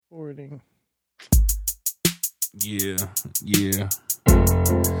Forwarding. Yeah.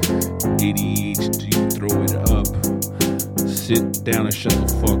 ADHD, throw it up. Sit down and shut the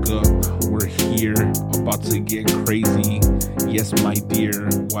fuck up. We're here, about to get crazy. Yes, my dear,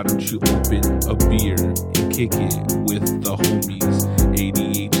 why don't you open a beer and kick it with the homies?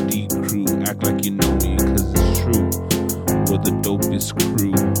 ADHD crew, act like you know me, cause it's true. We're the dopest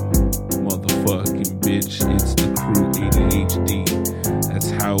crew. Motherfucking bitch, it's the crew ADHD. That's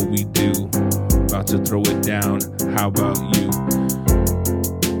how we do. About to throw it down. How about you?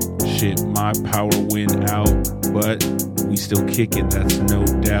 Shit, my power went out, but we still kicking, that's no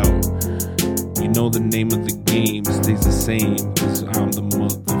doubt. You know the name of the game stays the same, cause I'm the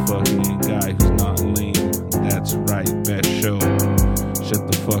motherfucking guy who's not lame. That's right, best show. Shut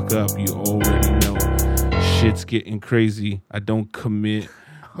the fuck up, you already know. Shit's getting crazy, I don't commit.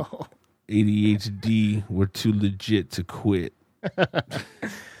 ADHD, we're too legit to quit.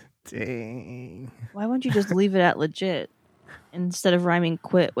 Dang. Why wouldn't you just leave it at legit instead of rhyming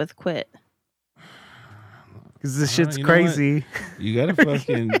quit with quit? Because this shit's you know crazy. You gotta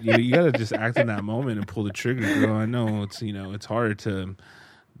fucking, you gotta just act in that moment and pull the trigger, girl. I know it's hard to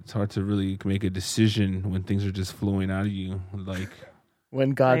really make a decision when things are just flowing out of you, like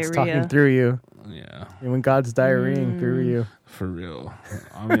When God's Diarrhea. talking through you. yeah, And when God's diarrheaing through you. for real.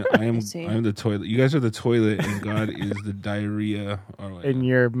 I am see. the toilet. You guys are the toilet, and God is the diarrhea. And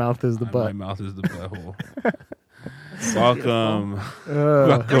your mouth is the My butt. mouth is the butthole. Welcome.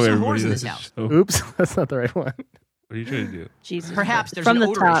 Welcome, There's some everybody whores in to this the house. show. Oops, that's not the right one. What are you trying to do? Jesus. Perhaps Christ. there's From an the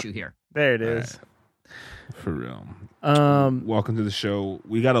odor top. issue here. There it is. For real. Welcome to the show.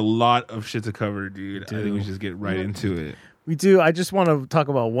 We got a lot of shit to cover, dude. I think we should just get right into it. We do. I just want to talk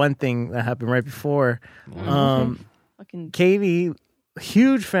about one thing that happened right before. Fucking Katie,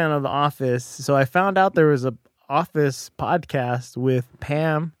 huge fan of The Office. So I found out there was a Office podcast with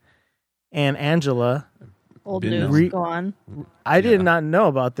Pam and Angela. old Been news. there. Go on. I did Yeah. not know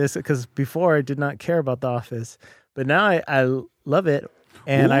about this because before I did not care about The Office, but now I love it.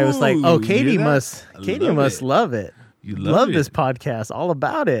 And I was like, Ooh, oh, you Katie hear that? must love it. You Love it. this podcast, all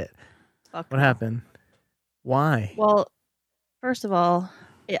about it. Fuck What no. happened? Why? Well, first of all,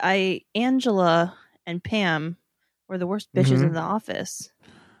 Angela and Pam were the worst bitches in the office.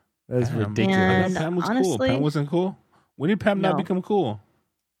 That's Pam. ridiculous. And Pam was cool. honestly- Pam wasn't cool. When did Pam not No. become cool?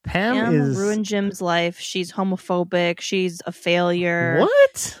 Pam, Pam is ruined Jim's life. She's homophobic. She's a failure.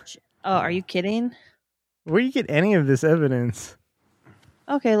 what? Oh, are you kidding? Where do you get any of this evidence?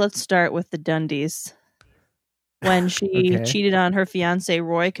 Okay, let's start with the Dundies. When she Okay. cheated on her fiance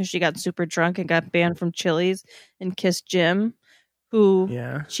Roy because she got super drunk and got banned from Chili's and kissed Jim, who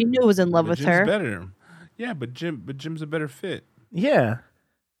Yeah, she knew was in love But with Jim's her. better. Yeah, but Jim's a better fit. yeah.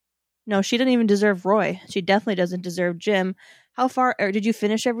 No, she didn't even deserve Roy. She definitely doesn't deserve Jim. How far did you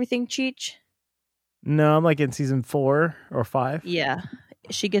finish everything, Cheech? No, I'm like in season 4 or 5. Yeah,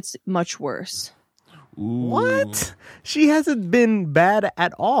 she gets much worse. Ooh. What? She hasn't been bad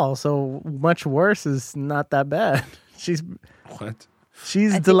at all. So much worse is not that bad. She's What? she's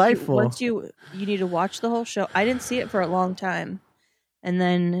I think delightful. Once you need to watch the whole show. I didn't see it for a long time, and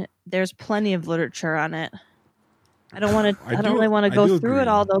then there's plenty of literature on it. I don't want to. I don't really want to go through it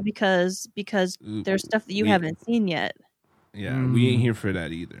all though because there's stuff that you haven't seen yet. Yeah, we ain't here for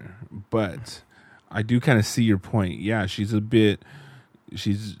that either. But I do kind of see your point. Yeah,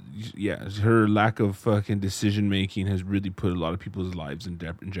 her lack of fucking decision making has really put a lot of people's lives in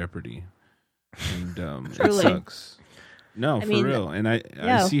jeopardy. And it Truly. sucks. No, I for mean, real. And I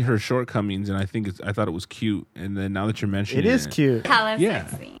yeah. see her shortcomings, and I thought it was cute. And then now that you're mentioning it is cute. Yeah,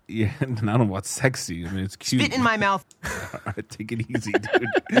 yeah. And I don't know about sexy. I mean, it's cute. Spit in my mouth. All right, take it easy,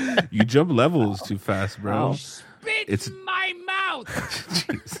 dude. You jump levels too fast, bro. Oh. It's My mouth.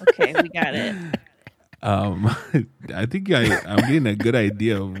 Jeez. Okay, we got it. I think I'm getting a good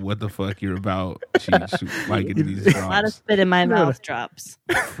idea of what the fuck you're about. Like in these A lot of drops, spit in my mouth drops.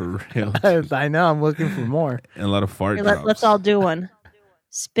 for real, I know. I'm looking for more. and a lot of fart Hey, drops. let's all do one.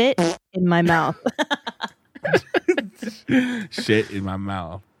 Spit in my mouth. Shit in my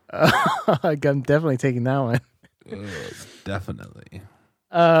mouth. I'm definitely taking that one. Ugh, definitely.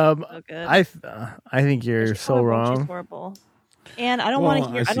 So good. I think you're She's so horrible. She's wrong. horrible. And I don't Well, want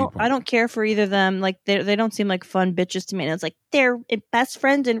to hear. I see your I don't care for either of them. Like they don't seem like fun bitches to me. And it's like they're best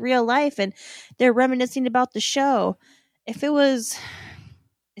friends in real life, and they're reminiscing about the show. If it was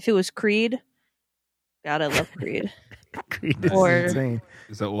Creed, God, I love Creed. Creed is Or- insane.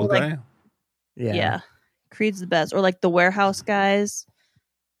 Is that old like- guy? Yeah. Creed's the best. Or like the Warehouse guys.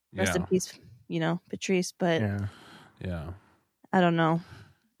 Rest Yeah, in peace, Patrice. But Yeah. yeah. I don't know.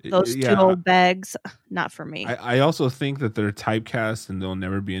 Those two old bags, not for me. I also think that they're typecast and they'll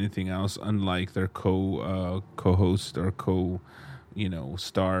never be anything else, unlike their co-host or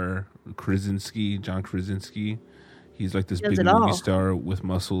star John Krasinski. He's like this big movie star with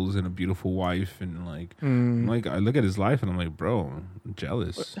muscles and a beautiful wife, and like I look at his life and I'm like, bro, I'm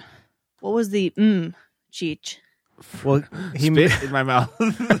jealous. What was the Cheech? Well, he spit in my mouth.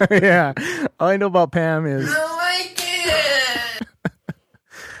 Yeah, all I know about Pam is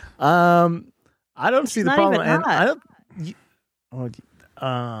I don't see the problem, and I don't.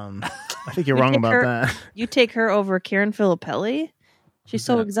 I think you're wrong about that. You take her over Karen Filippelli. She's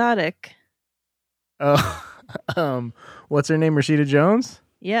so exotic. Oh. What's her name? Rashida Jones?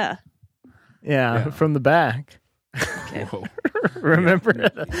 Yeah. From the back. Okay. Remember?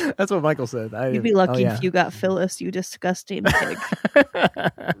 That's what Michael said. You'd be lucky if you got Phyllis, you disgusting pig. For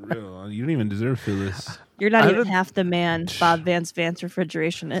real. You don't even deserve Phyllis. You're not even half the man Bob Vance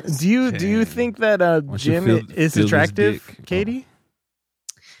refrigeration is. Do you think that Jim is attractive, Katie?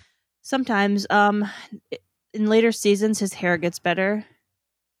 Sometimes. In later seasons, his hair gets better.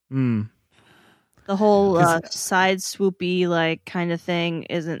 The whole side swoopy like kind of thing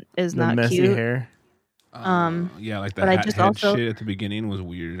is not messy cute. Hair. Yeah, like that head shit at the beginning was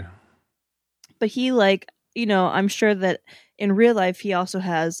weird. But he I'm sure that in real life he also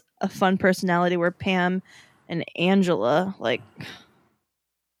has a fun personality where Pam and Angela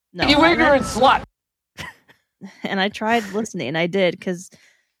no. You ignorant slut. And I tried listening, and I did because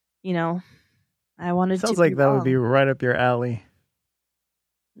I wanted to. Sounds like that would be right up your alley.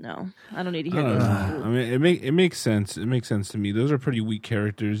 No, I don't need to hear those. I mean, it makes sense. It makes sense to me. Those are pretty weak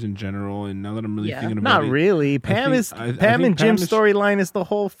characters in general. And now that I'm really thinking about it, not really. Pam and Jim's storyline is the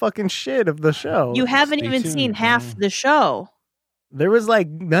whole fucking shit of the show. You haven't even seen half the show. There was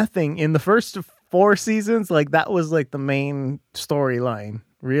nothing in the first 4 seasons. That was the main storyline.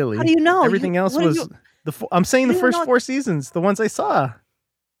 Really? How do you know? Everything else was I'm saying the first 4 seasons, the ones I saw.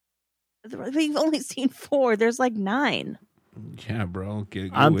 We've only seen 4. There's 9. Yeah, bro.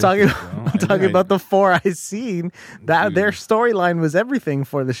 I'm talking about the 4 I seen. That their storyline was everything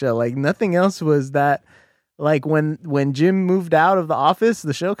for the show. Nothing else was that. When Jim moved out of the office,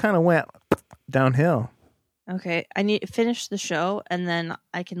 the show kind of went downhill. Okay, I need to finish the show, and then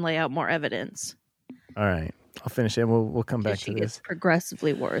I can lay out more evidence. All right, I'll finish it. We'll come back to this. Gets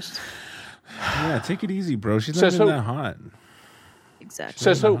progressively worse. Yeah, take it easy, bro. She's not even that hot.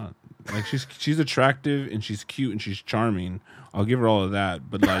 Exactly. She's attractive and she's cute and she's charming. I'll give her all of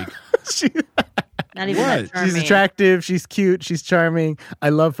that, but not even that charming. She's attractive, she's cute, she's charming. I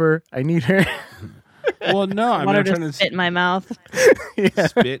love her. I need her. Well, no, I'm not trying to spit in my mouth.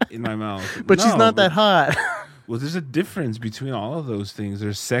 Spit in my mouth. But she's not that hot. Well, there's a difference between all of those things.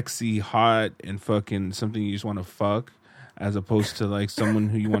 There's sexy, hot, and fucking something you just want to fuck, as opposed to someone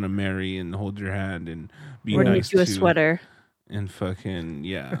who you want to marry and hold your hand and be nice to. Or knit you a sweater. And fucking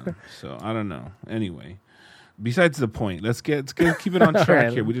so I don't know. Anyway, besides the point, let's keep it on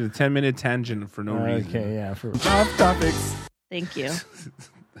track here. We did a 10-minute tangent for no reason. Okay, yeah, for off topics. Thank you.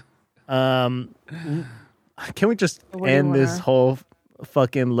 Can we just end this whole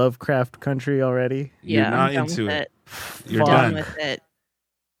fucking Lovecraft country already? You're not into it. You're done with it.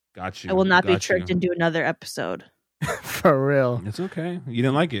 Got you. I will not be tricked into another episode. For real. It's okay. You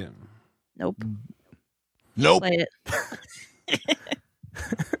didn't like it. Nope. Play it.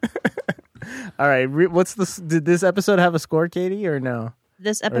 All right. What's this? Did this episode have a score, Katie, or no?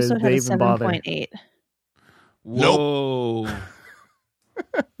 This episode had a 7.8. Whoa.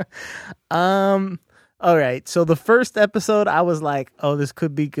 All right. So the first episode, I was like, "Oh, this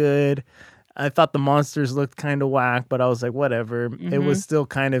could be good." I thought the monsters looked kind of whack, but I was like, "Whatever." Mm-hmm. It was still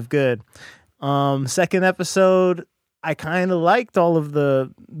kind of good. Second episode, I kind of liked all of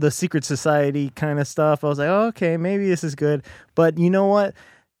the secret society kind of stuff. I was like, oh, okay, maybe this is good. But you know what?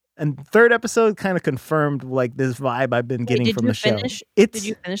 And third episode kind of confirmed this vibe I've been getting from the show. Did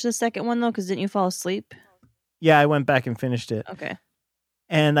you finish the second one though? Because didn't you fall asleep? Yeah, I went back and finished it. Okay.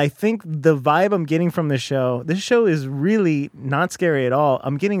 And I think the vibe I'm getting from this show is really not scary at all.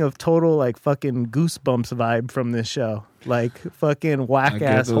 I'm getting a total fucking Goosebumps vibe from this show. Fucking whack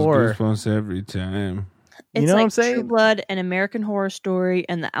ass horror. Goosebumps every time. It's what I'm saying? True Blood, an American Horror Story,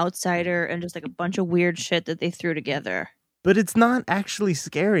 and The Outsider, and just a bunch of weird shit that they threw together. But it's not actually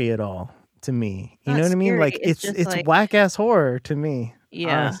scary at all to me. You know what I mean? It's just whack ass horror to me.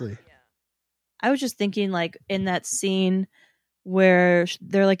 Yeah. Honestly. I was just thinking in that scene where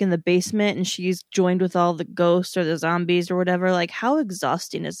they're in the basement and she's joined with all the ghosts or the zombies or whatever. How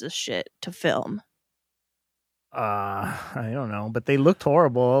exhausting is this shit to film? I don't know, but they looked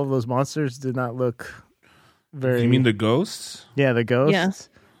horrible. All those monsters did not look very. You mean the ghosts? Yeah, the ghosts. Yeah.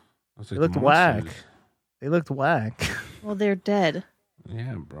 They looked whack. They looked whack. Well, they're dead.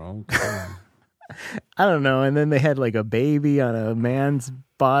 Yeah, bro. I don't know. And then they had like a baby on a man's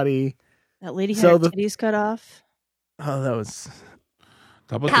body. That lady had her titties cut off. Oh, that was...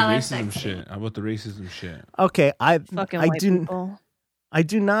 How about the racism shit? How about the racism shit? Okay, I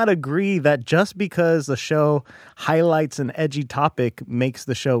do not agree that just because the show highlights an edgy topic makes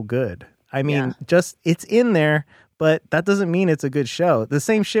the show good. I mean, just it's in there, but that doesn't mean it's a good show. The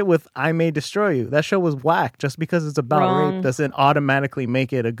same shit with I May Destroy You. That show was whack. Just because it's about rape doesn't automatically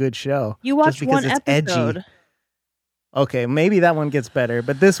make it a good show. You watched one episode. Edgy. Okay, maybe that one gets better,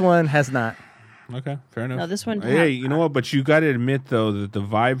 but this one has not. Okay, fair enough. No, this one. Hey, you know what? But you got to admit though that the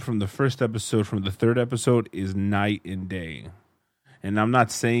vibe from the first episode, from the third episode, is night and day. And I'm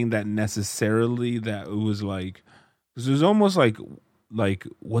not saying that necessarily that it was like, because it was almost like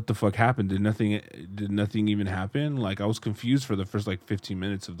what the fuck happened? Did nothing even happen? Like I was confused for the first like 15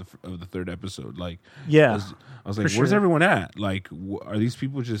 minutes of the third episode. Like I was like, where's everyone at? Like, are these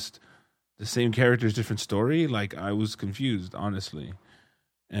people just the same characters, different story? Like I was confused, honestly.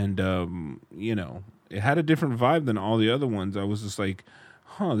 And, it had a different vibe than all the other ones. I was just like,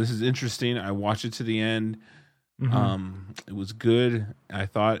 this is interesting. I watched it to the end. Mm-hmm. It was good. I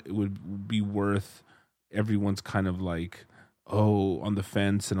thought it would be worth everyone's kind of like, on the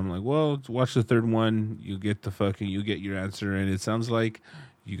fence. And I'm like, well, watch the third one. You get your answer. And it sounds like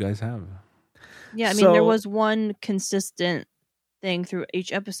you guys have. Yeah, I mean, there was one consistent thing through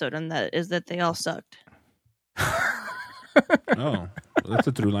each episode, and that is that they all sucked. Oh, that's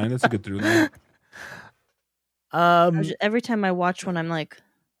a through line. That's a good through line. Every time I watch one, I'm like,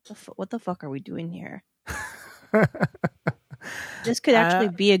 what the fuck are we doing here? This could actually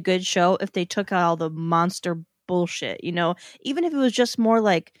be a good show if they took out all the monster bullshit, even if it was just more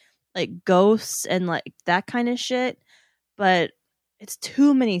like ghosts and like that kind of shit, but it's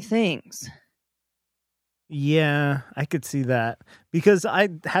too many things. Yeah, I could see that. Because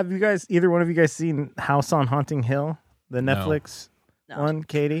either one of you guys seen House on Haunting Hill? The Netflix one,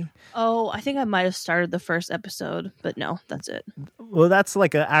 Katie? Oh, I think I might have started the first episode, but no, that's it. Well, that's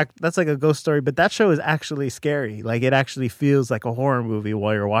like a ghost story, but that show is actually scary. Like it actually feels like a horror movie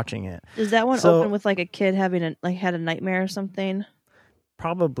while you're watching it. Does that one open with like a kid having had a nightmare or something?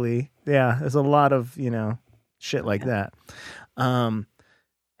 Probably. Yeah, there's a lot of, shit like that. And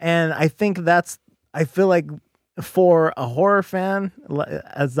I think I feel like for a horror fan,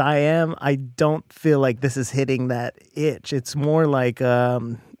 as I am, I don't feel like this is hitting that itch. It's more like,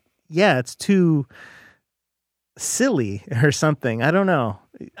 it's too silly or something. I don't know.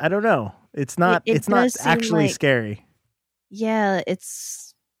 It's not. It's not actually scary. Yeah,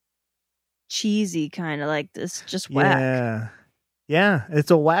 it's cheesy, kind of like this. Just whack. Yeah.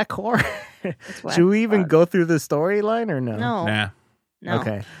 It's a whack horror. Should we even go through the storyline or no? Nah. No.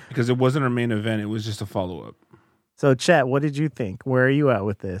 Okay. Because it wasn't our main event. It was just a follow up. So, Chet, what did you think? Where are you at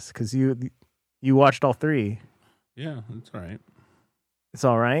with this? Because you watched all three. Yeah, it's all right. It's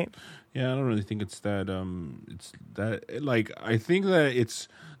all right? Yeah, I don't really think it's that. It's that. Like, I think that it's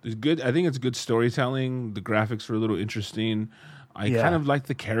good. I think it's good storytelling. The graphics were a little interesting. I kind of like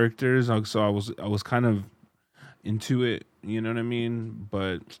the characters, so I was kind of into it. You know what I mean?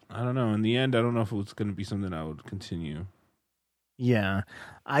 But I don't know. In the end, I don't know if it was going to be something I would continue. Yeah,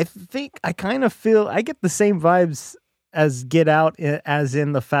 I think I kind of feel I get the same vibes as Get Out, as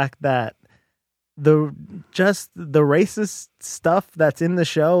in the fact that the racist stuff that's in the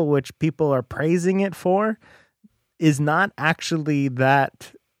show, which people are praising it for, is not actually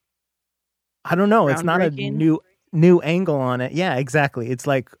that. I don't know. It's not a new angle on it. Yeah, exactly. It's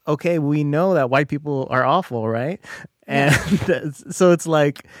like, okay, we know that white people are awful, right? And so it's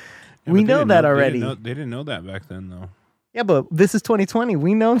like we know that already. They didn't know that back then, though. Yeah, but this is 2020.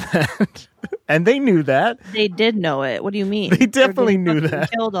 We know that. And they knew that. They did know it. What do you mean? They definitely knew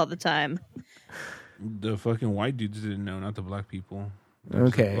that. Killed all the time. The fucking white dudes didn't know, not the black people.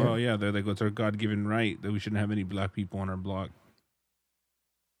 Okay. Like, oh, yeah, they're like, it's our God-given right that we shouldn't have any black people on our block.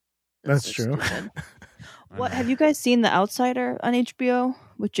 That's true. What, have you guys seen The Outsider on HBO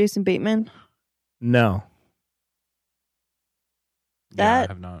with Jason Bateman? No. Yeah, I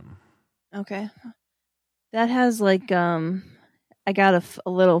have not. Okay. That has like I got a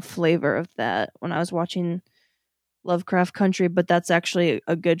little flavor of that when I was watching Lovecraft Country, but that's actually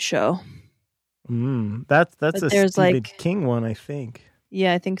a good show. That's a Stephen King one, I think.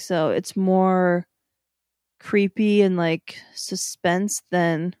 Yeah, I think so. It's more creepy and like suspense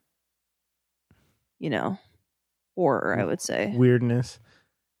than horror, I would say. Weirdness.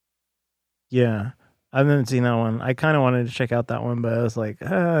 Yeah. I haven't seen that one. I kind of wanted to check out that one, but I was like,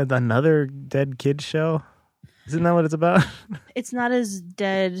 another dead kid show? Isn't that what it's about? It's not as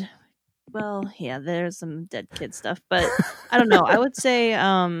dead Well, yeah, there's some dead kid stuff, but I don't know. I would say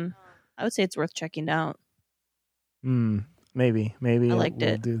it's worth checking out. Maybe I liked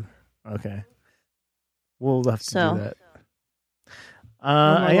it. Okay. We'll have to do that.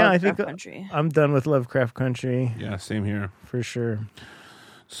 I think Country. I'm done with Lovecraft Country. Yeah, same here. For sure.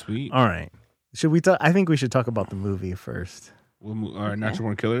 Sweet. All right. Should we talk? I think we should talk about the movie first. All right, Natural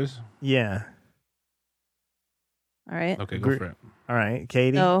Born Killers? Yeah. All right. Okay, go for it. All right,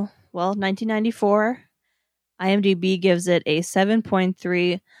 Katie. So, 1994. IMDb gives it a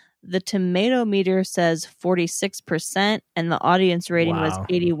 7.3. The tomato meter says 46%, and the audience rating was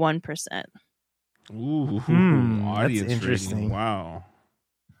 81%. Ooh, audience that's interesting. Rating. Wow.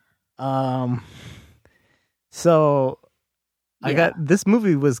 So I got this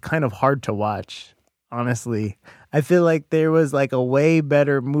movie was kind of hard to watch, honestly. I feel like there was like a way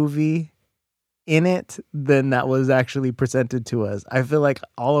better movie in it than that was actually presented to us. I feel like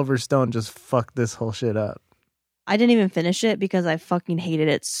Oliver Stone just fucked this whole shit up. I didn't even finish it because I fucking hated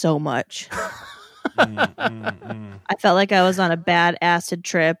it so much. I felt like I was on a bad acid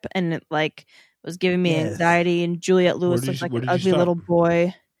trip and it like was giving me anxiety, and Juliette Lewis looked like an ugly little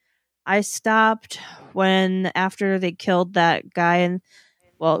boy. I stopped after they killed that guy, and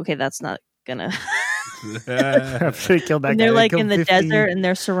that's not gonna after they killed that guy. They're like in the desert and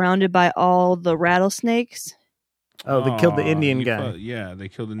they're surrounded by all the rattlesnakes. Oh, they killed the Indian guy. They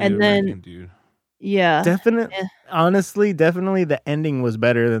killed the Native American dude. Yeah, definitely. Yeah. Honestly, definitely, the ending was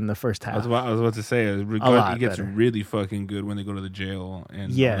better than the first half. I was about to say it gets really fucking good when they go to the jail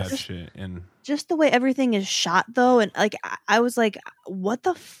and all that shit. And just the way everything is shot, though, and like I was like, "What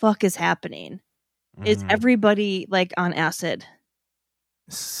the fuck is happening? Is everybody like on acid?"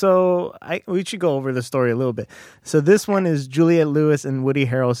 So we should go over the story a little bit. So this one is Juliette Lewis and Woody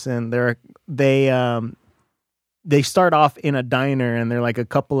Harrelson. They start off in a diner, and they're like a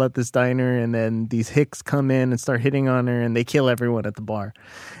couple at this diner, and then these hicks come in and start hitting on her, and they kill everyone at the bar.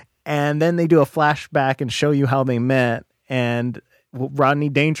 And then they do a flashback and show you how they met, and Rodney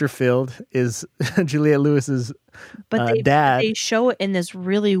Dangerfield is Juliette Lewis's dad. They show it in this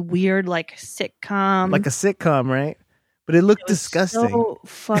really weird, like sitcom. Like a sitcom, right? But it looked disgusting. So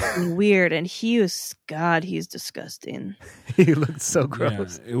fucking weird, and he's disgusting. He looked so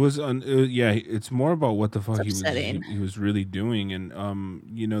gross. Yeah, it's more about what the fuck he was really doing, and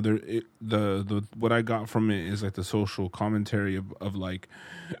what I got from it is like the social commentary of like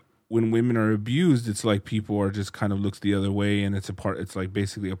when women are abused, it's like people are just kind of looks the other way, and it's like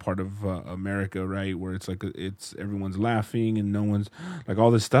basically a part of America, right? Where it's like everyone's laughing and no one's like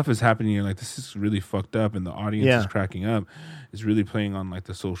all this stuff is happening. You're like, this is really fucked up, and the audience is cracking up. It's really playing on like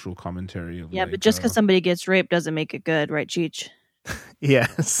the social commentary of but just because somebody gets raped doesn't make it good, right, Cheech?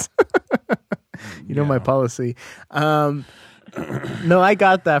 Yes, you know my policy. No, I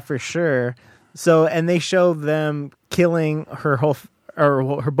got that for sure. So, and they show them killing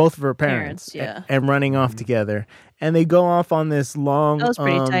both of her parents and running off together, and they go off on this long. That was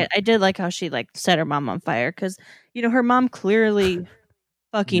pretty tight. I did like how she like set her mom on fire because her mom clearly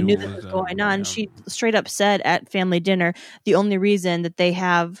fucking knew this was going on. She straight up said at family dinner the only reason that they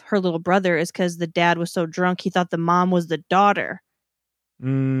have her little brother is because the dad was so drunk he thought the mom was the daughter.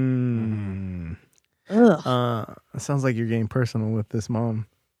 Ugh. It sounds like you're getting personal with this mom.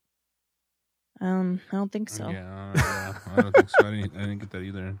 I don't think so. Yeah, I don't think so. I didn't get that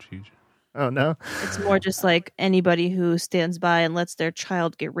either. Oh, no? It's more just like anybody who stands by and lets their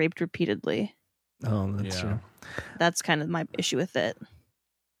child get raped repeatedly. Oh, that's true. That's kind of my issue with it.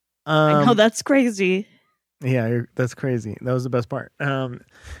 I know that's crazy. Yeah, that's crazy. That was the best part.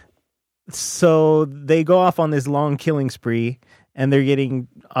 So they go off on this long killing spree, and they're getting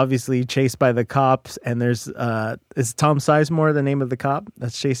obviously chased by the cops. And there's is Tom Sizemore the name of the cop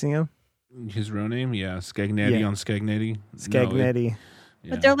that's chasing him? His real name? Yeah, Scagnetti on Scagnetti. Scagnetti.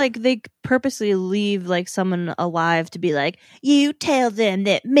 But they're like, they purposely leave like someone alive to be like, you tell them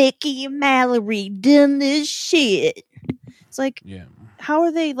that Mickey and Mallory done this shit. It's like, how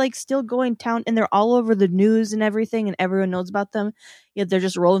are they like still going town, and they're all over the news and everything, and everyone knows about them, yet they're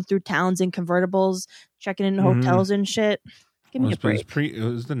just rolling through towns in convertibles, checking in hotels and shit. Give me a break. It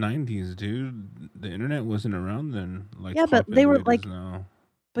was the 90s, dude. The internet wasn't around then. Like, but they were like,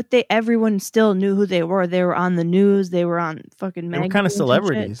 but everyone still knew who they were. They were on the news. They were on fucking magazines. They were kind of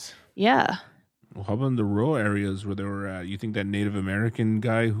celebrities. Yeah. Well, how about in the rural areas where they were at? You think that Native American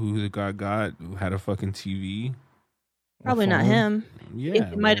guy who got who had a fucking TV? Probably not him.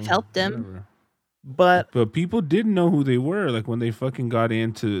 Yeah. It might have helped him. Whatever. But people didn't know who they were. Like when they fucking got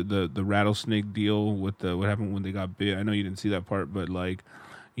into the rattlesnake deal with what happened when they got bit. I know you didn't see that part, but like,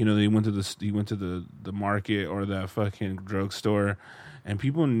 he went to the market or the fucking drugstore. And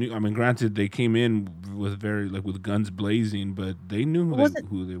people knew. I mean, granted, they came in with with guns blazing, but they knew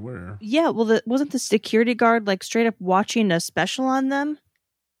who they were. Yeah, well, wasn't the security guard like straight up watching a special on them?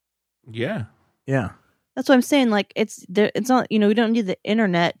 Yeah. That's what I'm saying. Like, it's not. We don't need the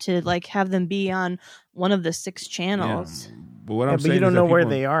internet to like have them be on one of the 6 channels. Yeah. But what I'm saying, you don't know where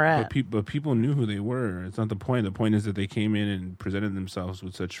they are at. But people knew who they were. It's not the point. The point is that they came in and presented themselves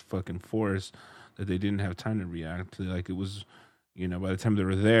with such fucking force that they didn't have time to react. Like it was, by the time they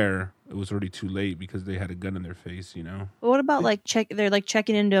were there, it was already too late because they had a gun in their face. But what about like they're like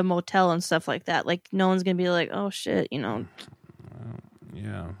checking into a motel and stuff like that? Like no one's gonna be like, oh shit,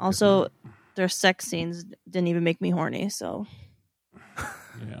 Yeah. Also, their sex scenes didn't even make me horny, so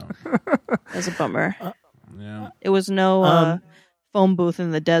yeah, that's a bummer. Yeah, it was no phone booth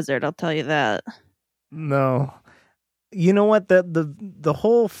in the desert. I'll tell you that. No, you know what? The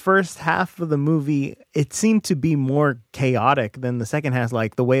whole first half of the movie, it seemed to be more chaotic than the second half.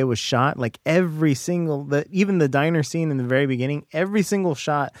 Like the way it was shot, like every single even the diner scene in the very beginning, every single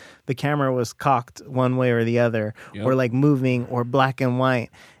shot, the camera was cocked one way or the other, or like moving, or black and white,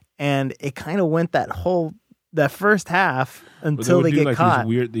 and it kind of went that first half until they get caught.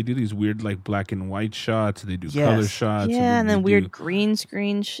 They do these weird like black and white shots. They do color shots. Yeah, and then weird green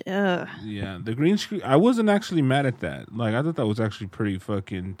screen. Yeah, the green screen. I wasn't actually mad at that. Like I thought that was actually pretty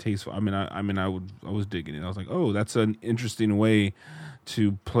fucking tasteful. I was digging it. I was like, oh, that's an interesting way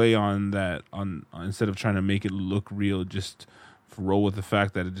to play on that. On instead of trying to make it look real, just roll with the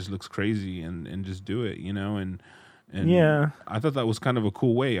fact that it just looks crazy and just do it. And yeah, I thought that was kind of a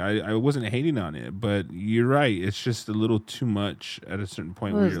cool way. I wasn't hating on it, but you're right. It's just a little too much at a certain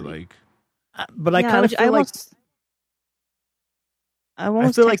point where you're like... But I kind of feel like...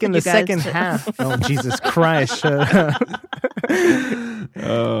 I feel like in the second half... Oh, Jesus Christ. Shut up.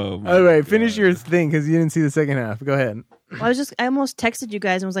 Oh, all right, finish your thing because you didn't see the second half. Go ahead. Well, I almost texted you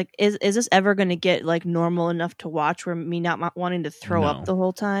guys and was like, is this ever going to get like normal enough to watch where me not wanting to throw up the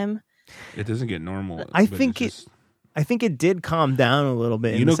whole time? It doesn't get normal. I think it did calm down a little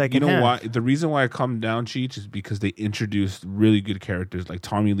bit in the second half. Why? The reason why it calmed down, Cheech, is because they introduced really good characters like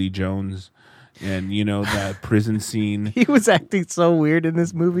Tommy Lee Jones, and that prison scene. He was acting so weird in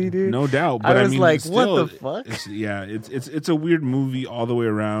this movie, dude. No doubt, but I was like, what the fuck? It's a weird movie all the way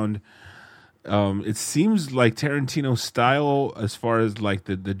around. It seems like Tarantino style as far as like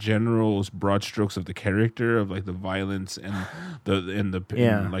the general broad strokes of the character of like the violence and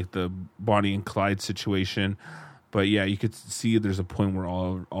and like the Bonnie and Clyde situation. But yeah, you could see there's a point where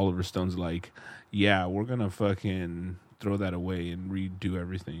Oliver Stone's like, yeah, we're going to fucking throw that away and redo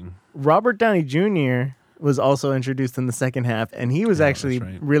everything. Robert Downey Jr. was also introduced in the second half, and he was actually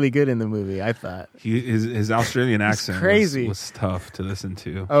really good in the movie, I thought. His Australian accent crazy. Was tough to listen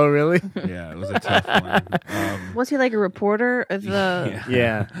to. Oh, really? Yeah, it was a tough one. Was he like a reporter of the...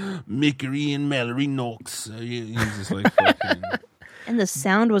 Yeah. Mickery and Mallory Knox. He was just like fucking... And the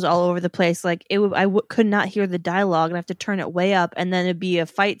sound was all over the place. Like could not hear the dialogue, and I have to turn it way up, and then it'd be a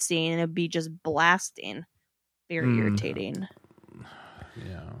fight scene, and it'd be just blasting. Very irritating.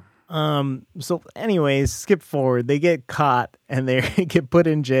 Yeah. So, anyways, skip forward. They get caught and they get put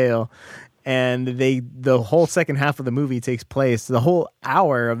in jail, and the whole second half of the movie takes place. The whole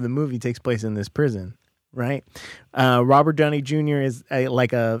hour of the movie takes place in this prison, right? Robert Downey Jr. is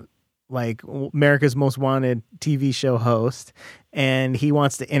like America's Most Wanted TV show host, and he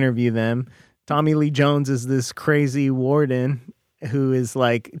wants to interview them. Tommy Lee Jones is this crazy warden who is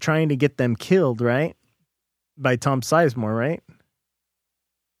like trying to get them killed, right? By Tom Sizemore, right?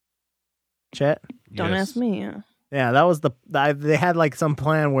 Chet? Don't ask me. Yeah, that was they had like some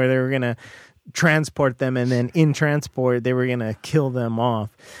plan where they were going to transport them, and then in transport they were going to kill them off.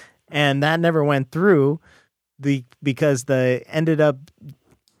 And that never went through because they ended up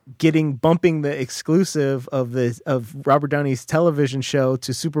bumping the exclusive of Robert Downey's television show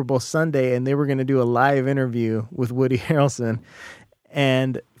to Super Bowl Sunday, and they were going to do a live interview with Woody Harrelson.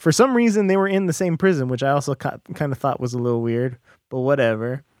 And for some reason, they were in the same prison, which I also kind of thought was a little weird, but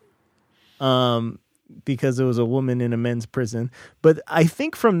whatever. Because it was a woman in a men's prison. But I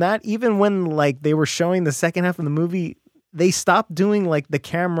think from that, even when like they were showing the second half of the movie, they stopped doing like the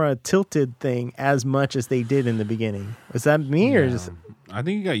camera tilted thing as much as they did in the beginning. Was that me or just... I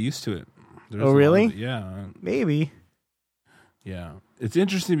think you got used to it. Oh, really? Yeah. Maybe. Yeah. It's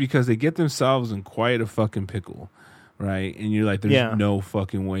interesting because they get themselves in quite a fucking pickle, right? And you're like, there's no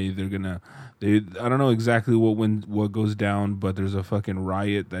fucking way they're gonna... I don't know exactly what goes down, but there's a fucking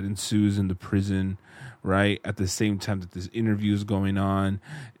riot that ensues in the prison, right? At the same time that this interview is going on,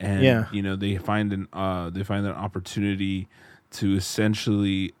 and they find an opportunity to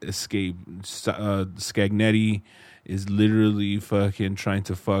essentially escape Scagnetti is literally fucking trying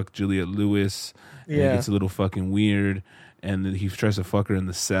to fuck Juliette Lewis. And it gets a little fucking weird. And then he tries to fuck her in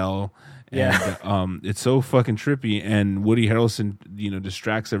the cell. And it's so fucking trippy. And Woody Harrelson,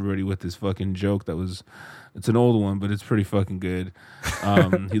 distracts everybody with this fucking joke it's an old one, but it's pretty fucking good.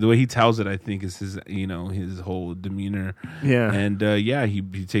 The way he tells it, I think, is his whole demeanor. Yeah. And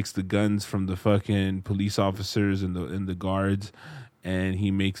he takes the guns from the fucking police officers and the guards, and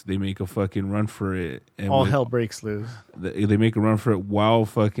they make a fucking run for it. And all hell breaks loose. They make a run for it while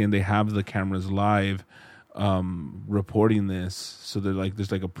fucking they have the cameras live, reporting this. So they're like,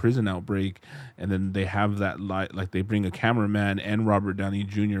 there's like a prison outbreak, and then they have that like they bring a cameraman and Robert Downey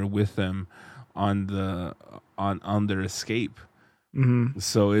Jr. with them on their escape. Mm-hmm.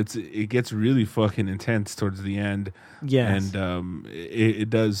 So it gets really fucking intense towards the end. Yes. And it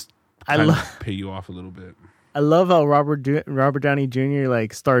does pay you off a little bit. I love how Robert Downey Jr.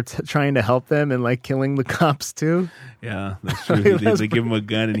 like starts trying to help them and like killing the cops too. Yeah, that's true. They give him a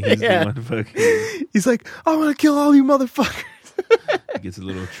gun and he's the one fucking. He's like, I want to kill all you motherfuckers. He gets a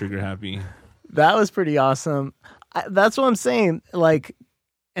little trigger happy. That was pretty awesome. That's what I'm saying. Like,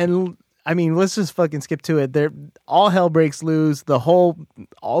 and I mean, let's just fucking skip to it. All hell breaks loose.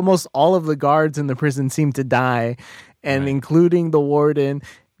 Almost all of the guards in the prison seem to die, and including the warden.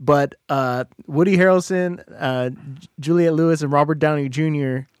 But Woody Harrelson, Juliette Lewis, and Robert Downey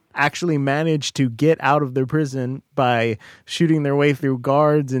Jr. actually managed to get out of their prison by shooting their way through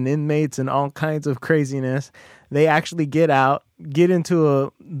guards and inmates and all kinds of craziness. They actually get out, get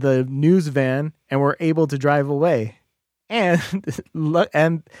into the news van, and were able to drive away. And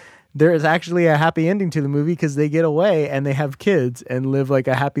there is actually a happy ending to the movie because they get away and they have kids and live like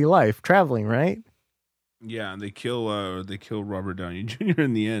a happy life traveling, right? Yeah, and they kill Robert Downey Jr.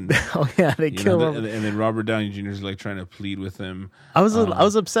 in the end. Oh yeah, they kill him, and then Robert Downey Jr. is like trying to plead with him. I was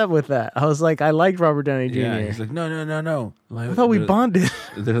upset with that. I was like, I liked Robert Downey Jr. Yeah, he's like, no. Like, I thought we bonded.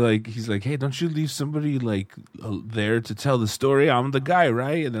 He's like, hey, don't you leave somebody like there to tell the story? I'm the guy,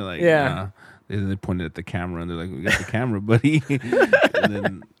 right? And they're like, yeah. Nah. And they pointed at the camera and they're like, we got the camera, buddy. And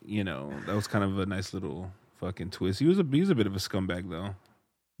then that was kind of a nice little fucking twist. He was a bit of a scumbag though.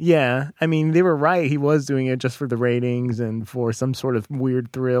 Yeah, I mean, they were right. He was doing it just for the ratings and for some sort of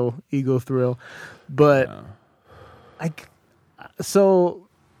weird ego thrill. But so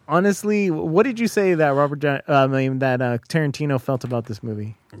honestly, what did you say that Tarantino felt about this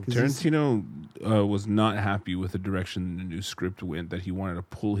movie? Tarantino was not happy with the direction the new script went. That he wanted to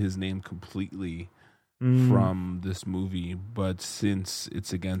pull his name completely from this movie, but since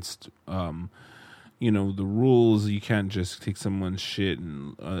it's against the rules, you can't just take someone's shit,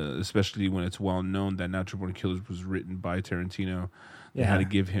 and especially when it's well known that Natural Born Killers was written by Tarantino. They had to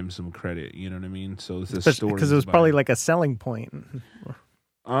give him some credit. You know what I mean? So it's a story because it was probably like a selling point.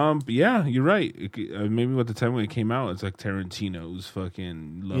 Yeah, you're right. Maybe at the time when it came out, it's like Tarantino's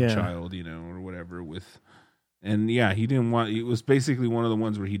fucking love child, or whatever. He didn't want. It was basically one of the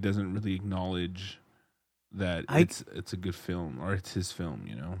ones where he doesn't really acknowledge that it's a good film or it's his film.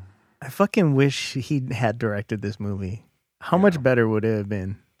 I fucking wish he had directed this movie. How much better would it have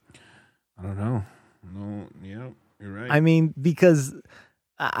been? I don't know. No, you're right. I mean, because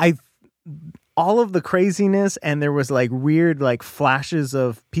all of the craziness and there was like weird like flashes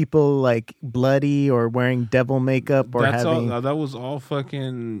of people like bloody or wearing devil makeup or that was all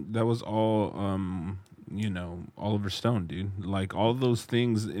Oliver Stone, dude. Like all those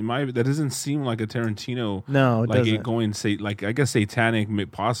things, that doesn't seem like a Tarantino. No, it like doesn't. It going like I guess satanic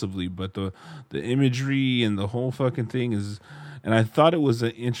possibly, but the imagery and the whole fucking thing is. And I thought it was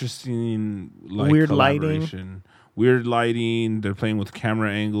an interesting weird lighting. Weird lighting. They're playing with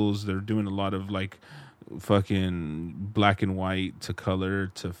camera angles. They're doing a lot of like fucking black and white to color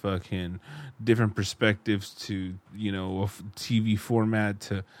to fucking different perspectives to a TV format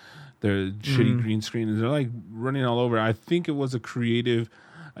to. Their shitty green screen, and they're like running all over. I think it was a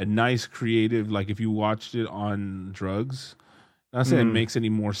nice creative. Like if you watched it on drugs, not saying it makes any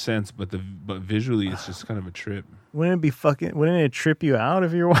more sense, but visually it's just kind of a trip. Wouldn't it trip you out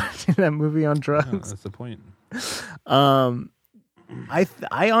if you're watching that movie on drugs? Yeah, that's the point. I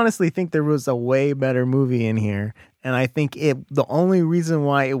honestly think there was a way better movie in here. And I think the only reason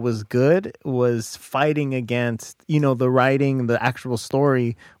why it was good was fighting against, the writing, the actual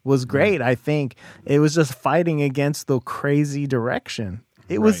story was great. I think it was just fighting against the crazy direction.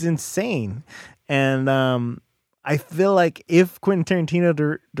 It was insane. And I feel like if Quentin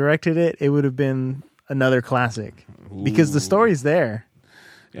Tarantino directed it, it would have been another classic because the story's there.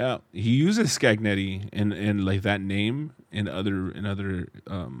 Yeah, he uses Scagnetti and like that name in other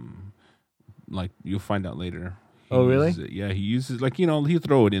like you'll find out later. Oh, really? Yeah, he uses he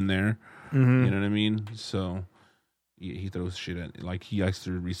throw it in there. Mm-hmm. You know what I mean? So, he throws shit at, like, he likes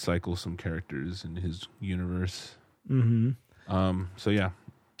to recycle some characters in his universe. So yeah,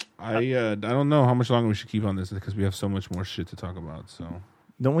 I don't know how much longer we should keep on this because we have so much more shit to talk about. So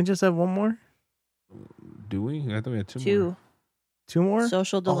don't we just have one more? Do we? I thought we had two more.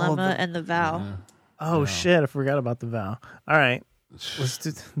 Social Dilemma and The Vow. Yeah. Oh shit! I forgot about The Vow. All right, let's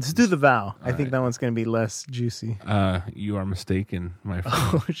do The Vow. I think that one's gonna be less juicy. You are mistaken, my friend.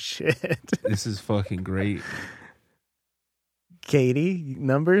 Oh shit! This is fucking great. Katie,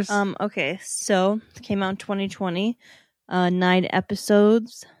 numbers? Okay, so it came out in 2020. 9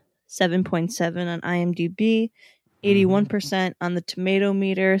 episodes, 7.7 on IMDb, 81% on the tomato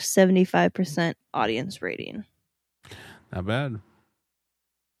meter, 75% audience rating. Not bad.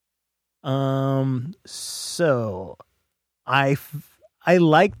 So I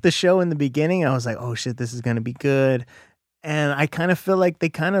liked the show in the beginning. I was like, oh shit, this is gonna be good. And I kind of feel like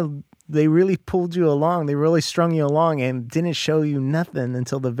they really pulled you along. They really strung you along and didn't show you nothing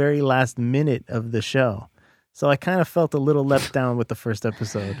until the very last minute of the show. So I kind of felt a little let down with the first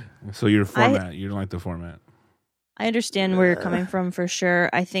episode. So your format, you don't like the format. I understand where you're coming from for sure.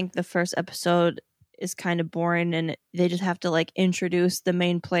 I think the first episode is kind of boring and they just have to like introduce the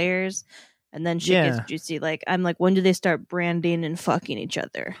main players and then shit gets juicy. Like, I'm like, when do they start branding and fucking each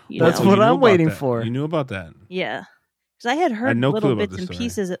other? That's what I'm waiting for. You knew about that? Yeah. Because I had heard little bits and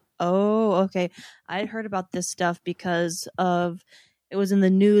pieces. Oh, okay. I had heard about this stuff because of it was in the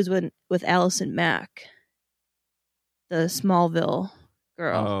news with Allison Mack, the Smallville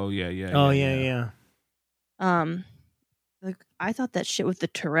girl. Oh yeah. Like, I thought that shit with the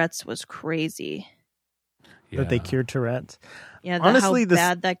Tourette's was crazy. Yeah. That they cured Tourette's. Yeah, honestly, how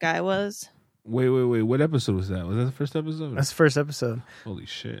bad that guy was. Wait. What episode was that? Was that the first episode? That's the first episode. Holy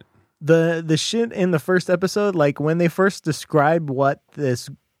shit. The shit in the first episode, like when they first described what this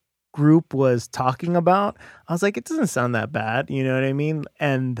group was talking about, I was like, it doesn't sound that bad. You know what I mean?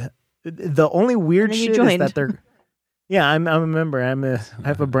 And the only weird shit is that they're... Yeah, I'm a member. I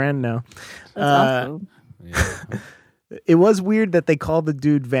have a brand now. That's awesome. Yeah. It was weird that they called the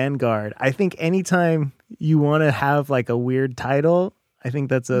dude Vanguard. I think anytime you want to have like a weird title, I think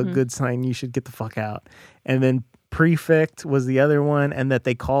that's a good sign you should get the fuck out. And then Prefect was the other one, and that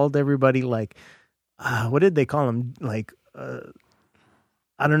they called everybody like, what did they call them? Like,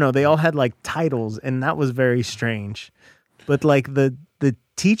 I don't know. They all had like titles, and that was very strange. But like the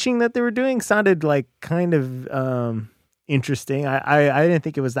teaching that they were doing sounded like kind of interesting. I didn't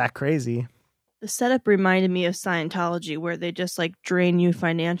think it was that crazy. The setup reminded me of Scientology, where they just like drain you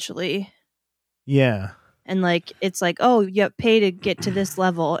financially. Yeah. And like, it's like, oh, you pay to get to this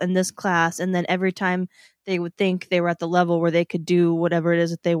level in this class. And then every time they would think they were at the level where they could do whatever it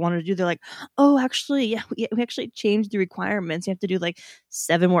is that they wanted to do, they're like, oh, actually, yeah, we actually changed the requirements. You have to do like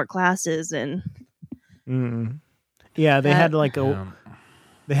 7 more classes. And yeah, they had like a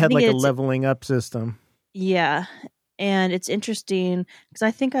leveling up system. Yeah. And it's interesting because I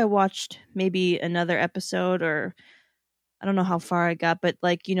think I watched maybe another episode, or I don't know how far I got, but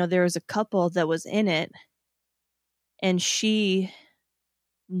like, you know, there was a couple that was in it and she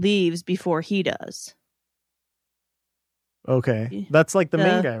leaves before he does. Okay. That's like the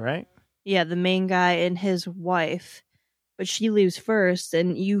main guy, right? Yeah, the main guy and his wife. But she leaves first,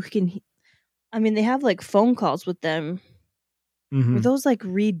 and they have like phone calls with them. Were those like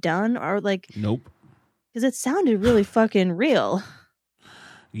redone or like... Nope. Because it sounded really fucking real.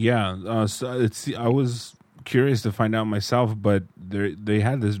 Yeah, so I was curious to find out myself, but they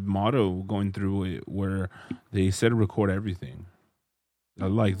had this motto going through it where they said record everything.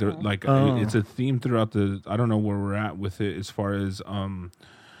 It's a theme throughout the. I don't know where we're at with it as far as I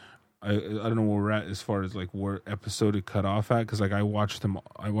don't know where we're at as far as like where episode it cut off at, because like I watched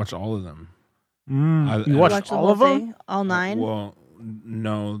all of them. You watched all of them? All 9? Well,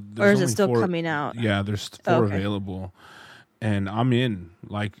 no. Or is it still 4 coming out? Yeah, there's 4 available. And I'm in.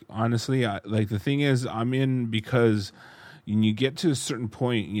 Like, honestly, the thing is, I'm in because when you get to a certain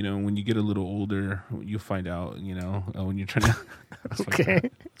point, you know, when you get a little older, you find out, you know, when you're trying to...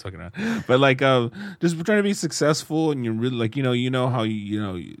 Okay. But, like, just trying to be successful, and you're really, like, you know how,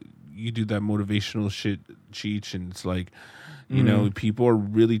 you do that motivational shit, Cheech, and it's like... You know, people are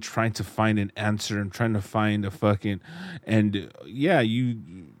really trying to find an answer and trying to find a fucking, and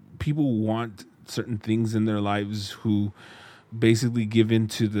people want certain things in their lives who basically give in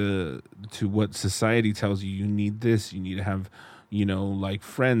to what society tells you. You need this, you need to have, you know, like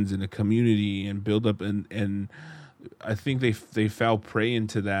friends in a community and build up, and I think they fell prey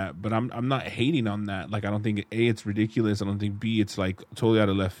into that. But I'm not hating on that. Like, I don't think A, it's ridiculous. I don't think B, it's like totally out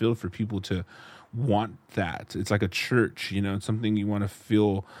of left field for people to want that. It's like a church, you know, it's something you want to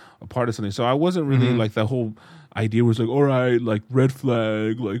feel a part of something. So I wasn't really like the whole idea was like, all right, like red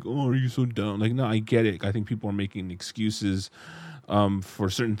flag, like, oh, are you so dumb? Like, no, I get it. I think people are making excuses for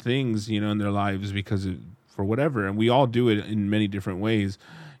certain things, you know, in their lives because for whatever, and we all do it in many different ways,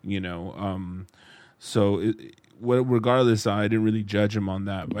 you know. Regardless, I didn't really judge him on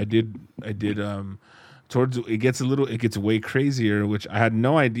that. I did. Towards it gets way crazier, which I had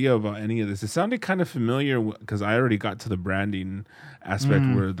no idea about any of this. It sounded kind of familiar because I already got to the branding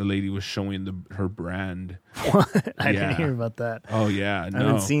aspect where the lady was showing her brand. What? I didn't hear about that. Oh yeah, no. I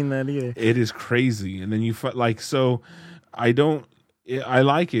haven't seen that either. It is crazy, and then you like so. I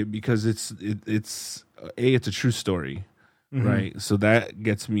like it because it's a true story. Right, so that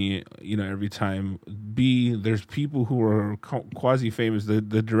gets me, you know, every time. B, there's people who are quasi famous. The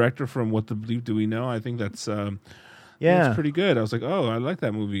director from What the Bleep Do We Know? I think that's it's pretty good. I was like, oh, I like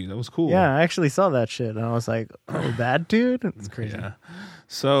that movie. That was cool. Yeah, I actually saw that shit, and I was like, oh, that dude, it's crazy. Yeah.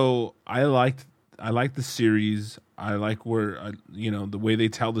 So I liked the series. I like where you know, the way they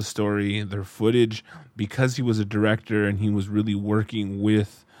tell the story, their footage, because he was a director and he was really working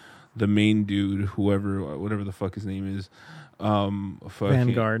with the main dude, whatever the fuck his name is.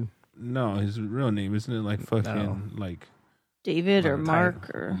 Vanguard. No, his real name, isn't it like fucking like David or Mark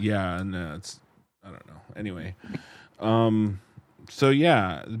or yeah, no, it's I don't know. Anyway. So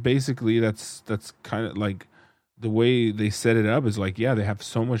yeah, basically that's kind of like the way they set it up is like, yeah, they have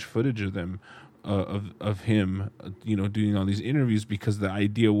so much footage of them of him, you know, doing all these interviews because the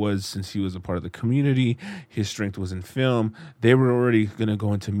idea was, since he was a part of the community, his strength was in film. They were already going to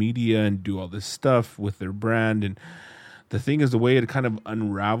go into media and do all this stuff with their brand. And the thing is, the way it kind of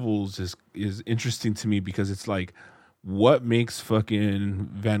unravels is interesting to me because it's like, what makes fucking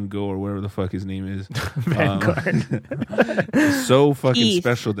Van Gogh or whatever the fuck his name is Vanguard so fucking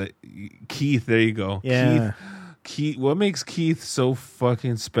special that Keith, there you go. Yeah. Keith, what makes Keith so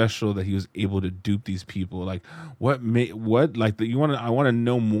fucking special that he was able to dupe these people? Like, I want to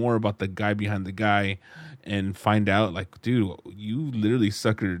know more about the guy behind the guy and find out, like, dude, you literally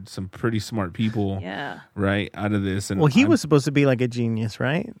suckered some pretty smart people, right, out of this. And well, he was supposed to be like a genius,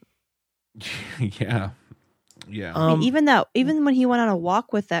 right? Yeah. I mean, even when he went on a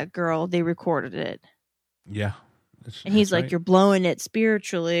walk with that girl, they recorded it. Yeah. And he's like, right. You're blowing it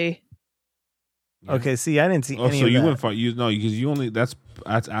spiritually. Yeah. Okay, see, I didn't see any so of you that. went far. Because you only that's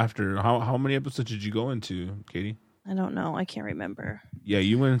after. How many episodes did you go into, Katie? I don't know. I can't remember. Yeah,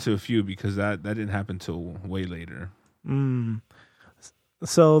 you went into a few because that didn't happen till way later.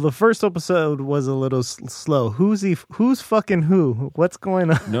 So the first episode was a little slow. Who's fucking who? What's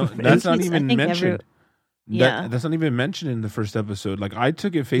going on? No, that's not even mentioned. That's not even mentioned in the first episode. Like, I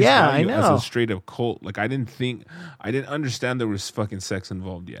took it face value as a straight up cult. Like, I didn't understand there was fucking sex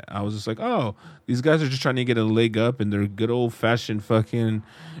involved yet. I was just like, oh, these guys are just trying to get a leg up and they're good old fashioned fucking,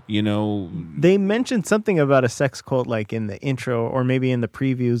 you know. They mentioned something about a sex cult like in the intro or maybe in the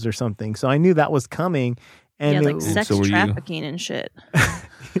previews or something. So I knew that was coming. And like sex trafficking and shit.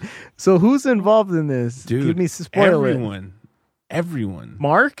 So who's involved in this? Dude, give me spoiler. Everyone.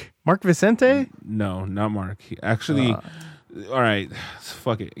 Mark Vicente? No, not Mark. Actually, all right.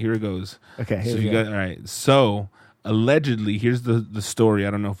 Fuck it. Here it goes. Okay. So you got all right. So allegedly, here's the story.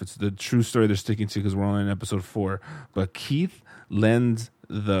 I don't know if it's the true story they're sticking to because we're only in episode 4. But Keith lends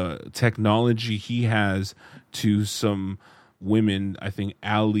the technology he has to some women. I think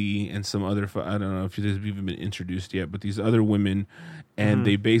Allie and some other. I don't know if they've even been introduced yet, but these other women, and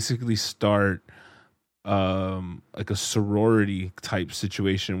they basically start. Like a sorority type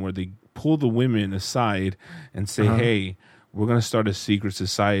situation where they pull the women aside and say, hey, we're going to start a secret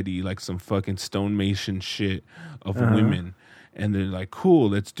society, like some fucking stonemason shit of women. And they're like, cool,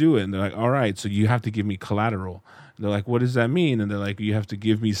 let's do it. And they're like, all right, so you have to give me collateral. And they're like, what does that mean? And they're like, you have to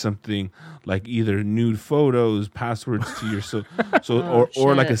give me something like either nude photos, passwords to your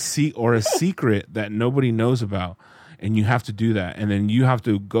or like a secret that nobody knows about. And you have to do that. And then you have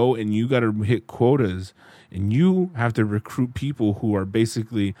to go and you got to hit quotas. And you have to recruit people who are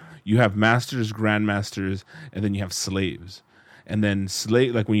basically, you have masters, grandmasters, and then you have slaves. And then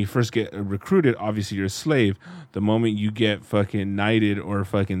like when you first get recruited, obviously you're a slave. The moment you get fucking knighted or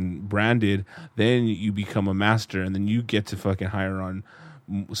fucking branded, then you become a master. And then you get to fucking hire on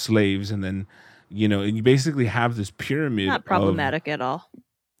slaves. And then, you know, and you basically have this pyramid. Not problematic at all.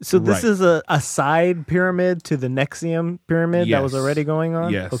 So this is a side pyramid to the NXIVM pyramid that was already going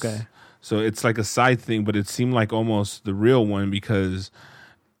on? Yes. Okay. So it's like a side thing, but it seemed like almost the real one because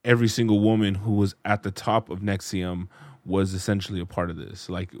every single woman who was at the top of NXIVM was essentially a part of this.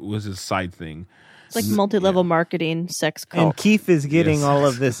 Like, it was a side thing. It's like multi-level marketing sex cult. And Keith is getting all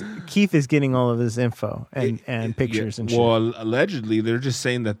of this. Keith is getting all of this info and pictures and shit. Well, allegedly, they're just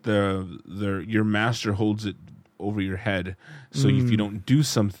saying that your master holds it over your head. So if you don't do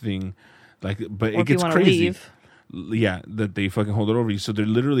something, but it gets crazy. Yeah, that they fucking hold it over you. So they're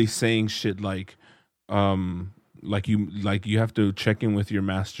literally saying shit like you have to check in with your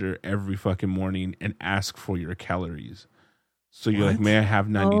master every fucking morning and ask for your calories. So you're like, may I have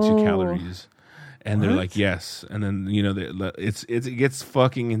 92 calories? And they're like, yes. And then, it gets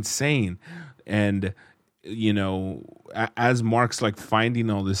fucking insane. And, as Mark's like finding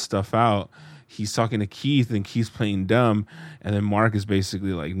all this stuff out, he's talking to Keith and Keith's playing dumb. And then Mark is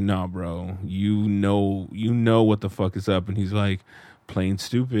basically like, no, bro, you know what the fuck is up. And he's like playing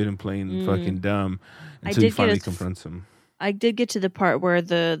stupid and playing fucking dumb until he finally confronts him. I did get to the part where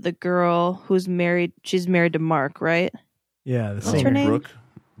the girl who's married, she's married to Mark, right? Yeah. What's her name?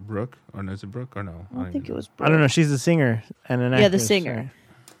 Brooke, or is it Brooke or no? I think it was Brooke. I don't know. She's a singer and an actress. Yeah, the singer.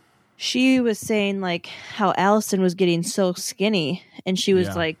 She was saying like how Allison was getting so skinny, and she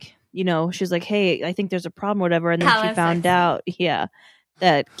was like, she's like, hey, I think there's a problem, whatever. And then she found out,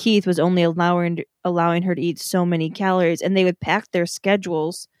 that Keith was only allowing her to eat so many calories, and they would pack their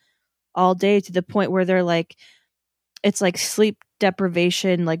schedules all day to the point where they're like, it's like sleep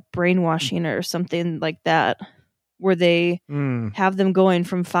deprivation, like brainwashing or something like that, where they have them going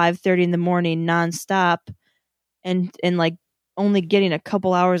from 5:30 in the morning nonstop and like only getting a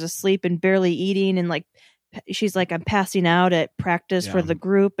couple hours of sleep and barely eating. And like, she's like, I'm passing out at practice for the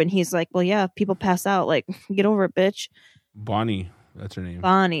group. And he's like, well, yeah, people pass out. Like, get over it, bitch. Bonnie. That's her name.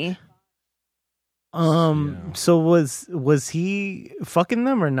 Bonnie. So was he fucking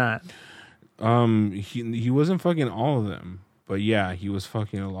them or not? He wasn't fucking all of them, but yeah, he was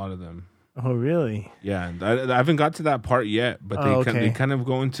fucking a lot of them. Oh, really? Yeah, I haven't got to that part yet, but they kind of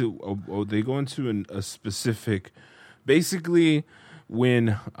go into a specific, basically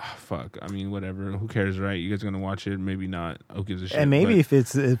when whatever, who cares, right? You guys are gonna watch it, maybe not. Who gives a shit? And maybe if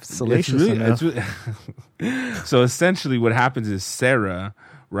it's salacious enough. So essentially, what happens is Sarah,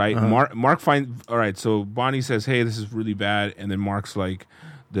 right? Mark finds all right. So Bonnie says, "Hey, this is really bad," and then Mark's like,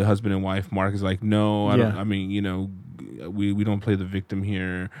 the husband and wife. Mark is like, "No, I don't. I mean, we don't play the victim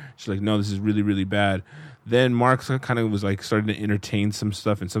here." She's like, "No, this is really, really bad." Then Mark kind of was like starting to entertain some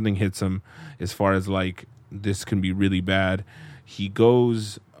stuff, and something hits him as far as like, this can be really bad. He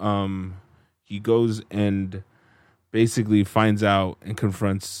goes and basically finds out and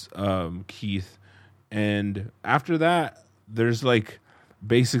confronts Keith, and after that, there's like,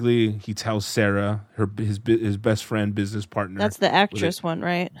 basically he tells Sarah, his best friend, business partner. That's the actress one,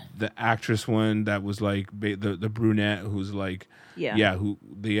 right? The actress one that was like the brunette who's like, who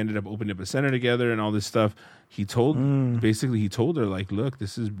they ended up opening up a center together and all this stuff. He told her like, look,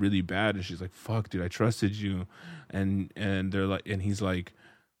 this is really bad, and she's like, fuck, dude, I trusted you, and they're like, and he's like,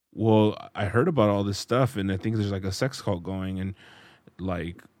 well, I heard about all this stuff, and I think there's like a sex cult going, and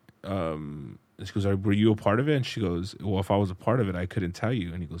like, she goes, were you a part of it? And she goes, well, if I was a part of it, I couldn't tell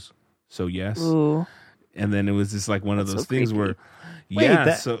you. And he goes, so yes. Ooh. And then it was just like one of those things creepy. Where,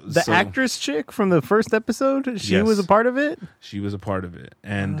 the actress chick from the first episode, she was a part of it? She was a part of it.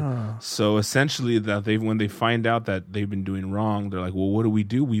 And so essentially that when they find out that they've been doing wrong, they're like, well, what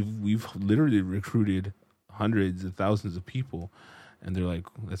do? We've literally recruited hundreds of thousands of people. And they're like,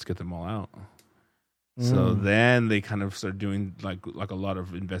 let's get them all out. So then they kind of start doing like a lot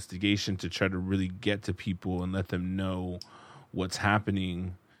of investigation to try to really get to people and let them know what's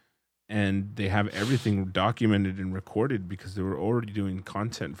happening. And they have everything documented and recorded because they were already doing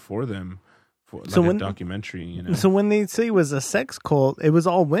content for them, for like a documentary. So when they say it was a sex cult, it was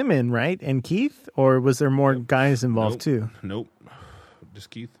all women, right? And Keith, or was there more guys involved too? Nope, just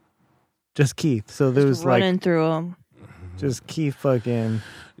Keith. Just Keith. So there was running through them. Just Keith fucking.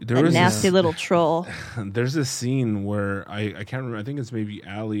 There was nasty little troll. There's a scene where I can't remember. I think it's maybe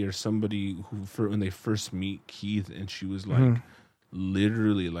Allie or somebody who, when they first meet Keith, and she was like,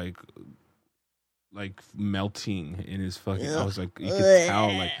 literally like melting in his fucking. I was like, you could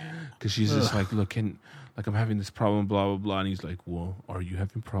tell, like, because she's just like, look, I'm having this problem, blah blah blah, and he's like, well, are you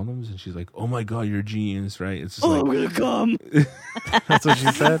having problems? And she's like, oh my god, you're a genius, right? It's just I'm gonna come. That's what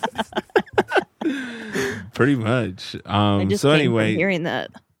she said. Pretty much. I just so anyway, hearing that.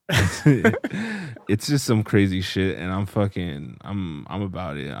 It's just some crazy shit, and I'm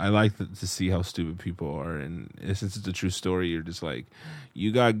about it. I like to see how stupid people are, and since it's a true story, you're just like,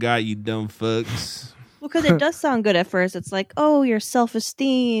 you got you dumb fucks. Well, because it does sound good at first. It's like, oh, your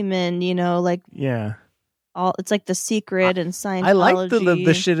self-esteem, and like, all it's like The Secret and Scientology. I liked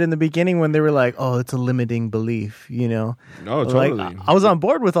the shit in the beginning when they were like, oh, it's a limiting belief, No, totally. Like, I was on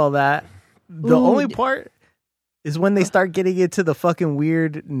board with all that. the only part is when they start getting into the fucking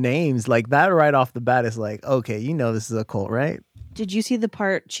weird names. Like that right off the bat is like, okay, you know this is a cult, right? Did you see the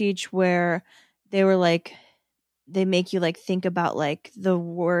part, Cheech, where they were like, they make you like think about like the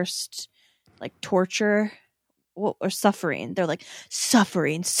worst like torture or suffering? They're like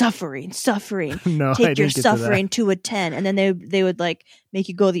suffering. No, take your suffering to a 10, and then they would like make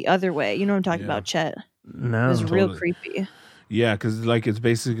you go the other way. You know what I'm talking about, Chet? No, it was real creepy. Yeah, because like it's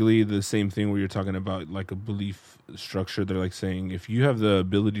basically the same thing where you're talking about like a belief structure. They're like saying if you have the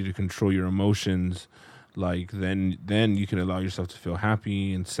ability to control your emotions, like then you can allow yourself to feel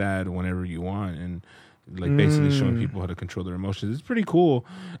happy and sad whenever you want, and like basically showing people how to control their emotions. It's pretty cool.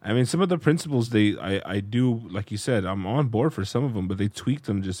 I mean, some of the principles I do, like you said, I'm on board for some of them, but they tweaked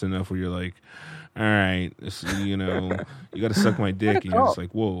them just enough where you're like, all right, you know, you got to suck my dick, and you're just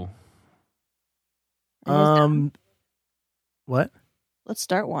like, whoa. What? Let's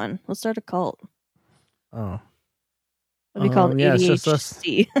start one. Let's start a cult. Oh. It'll be called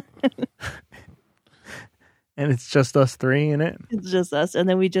ADHD. And it's just us three in it? It's just us. And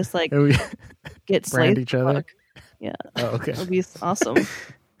then we just like get brand each other? Yeah. Oh, okay. It'll be awesome.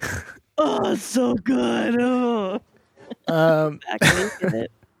 Oh, it's so good. Oh.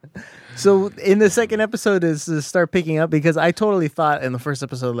 So in the second episode is to start picking up, because I totally thought in the first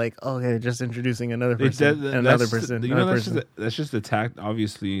episode like, okay, they're just introducing another person, That's just the tact.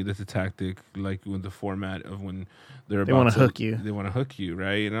 Obviously, that's a tactic, like with the format of when they want to hook you. They want to hook you,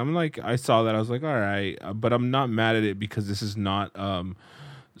 right? And I'm like, I saw that, I was like, all right, but I'm not mad at it because this is not.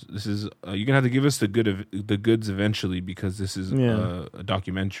 This is you're gonna have to give us the goods eventually, because this is a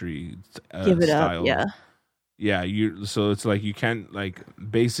documentary. Give it style. up, yeah. Yeah, so it's like you can't like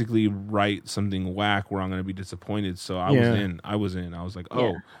basically write something whack where I'm gonna be disappointed. So I was in. I was like,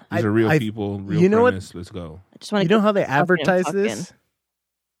 oh, these are real people, real premise. Let's go. I just want to. You know how they advertise this?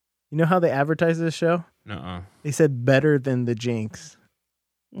 You know how they advertise this show? Nuh-uh. They said better than the Jinx.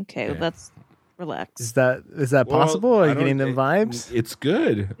 Okay, well, that's relax. Is that possible? Are you getting them vibes? It's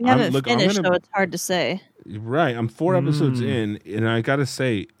good. We haven't finished, so it's hard to say. Right, I'm 4 episodes in, and I gotta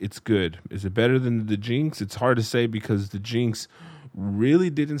say, it's good. Is it better than the Jinx? It's hard to say, because the Jinx really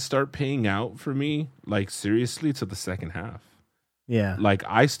didn't start paying out for me, like seriously, till the second half. Yeah, like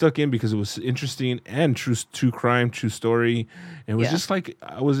I stuck in because it was interesting and true crime, true story, and it was just like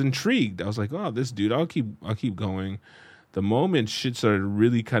I was intrigued. I was like, oh, this dude, I'll keep going. The moment shit started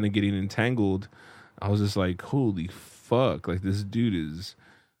really kind of getting entangled, I was just like, holy fuck! Like this dude is.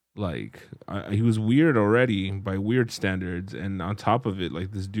 Like he was weird already by weird standards, and on top of it,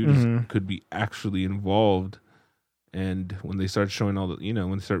 like this dude could be actually involved. And when they start showing all the,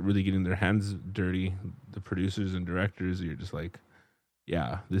 when they start really getting their hands dirty, the producers and directors, you're just like,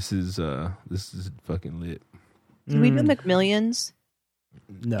 yeah, this is fucking lit. Did we do McMillions?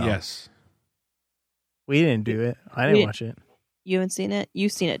 No. Yes. We didn't do it. I didn't watch it. You haven't seen it?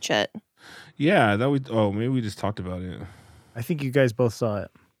 You've seen it, Chet. Yeah, maybe we just talked about it. I think you guys both saw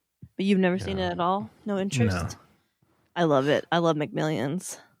it. But you've never seen it at all? No interest? No. I love it. I love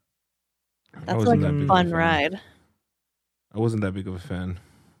McMillions. That's like a fun ride. I wasn't that big of a fan.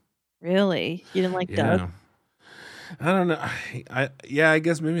 Really? You didn't like Doug? I don't know. I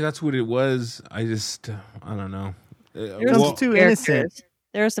guess maybe that's what it was. I don't know. It was too innocent.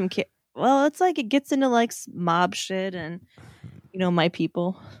 There are some well, it's like it gets into like mob shit and my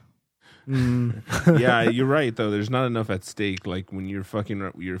people. Yeah, you're right though. There's not enough at stake. Like when you're fucking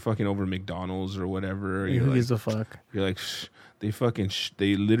over McDonald's or whatever. Who gives a fuck? You're like,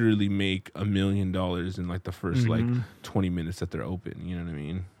 they literally make $1 million in like the first like 20 minutes that they're open. You know what I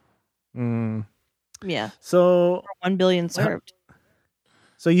mean? Yeah. So 1 billion served.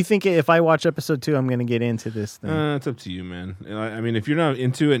 So you think if I watch episode 2, I'm going to get into this thing? It's up to you, man. I mean, if you're not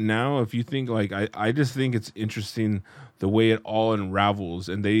into it now, if you think like I just think it's interesting the way it all unravels,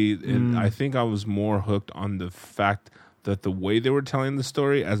 and I think I was more hooked on the fact that the way they were telling the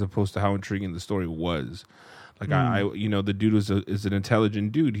story as opposed to how intriguing the story was. Like the dude is an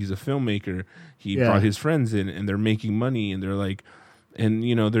intelligent dude. He's a filmmaker. He brought his friends in, and they're making money, and they're like, and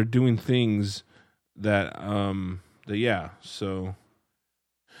they're doing things that so.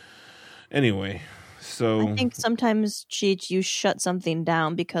 Anyway, so I think sometimes, Cheech, you shut something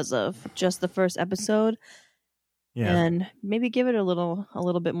down because of just the first episode. Yeah. And maybe give it a little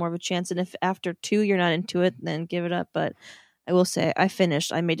bit more of a chance. And if after 2 you're not into it, then give it up. But I will say, I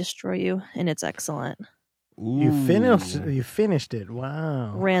finished I May Destroy You, and it's excellent. Ooh. You finished it.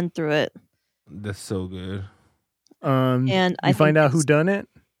 Wow. Ran through it. That's so good. And I find out who done it?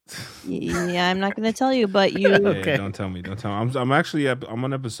 Yeah, I'm not going to tell you, but you. Okay. Don't tell me. I'm actually I'm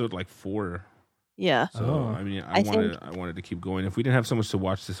on episode like 4. Yeah. So I mean, I wanted to keep going. If we didn't have so much to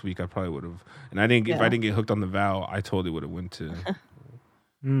watch this week, I probably would have. And I didn't. If I didn't get hooked on The Vow, I totally would have went to.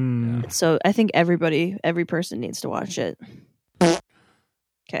 Yeah. So I think every person needs to watch it.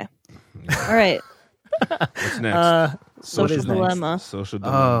 Okay. All right. What's next? Social Dilemma. Social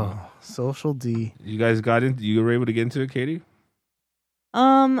Dilemma. Oh, Social D. You guys got into? You were able to get into it, Katie?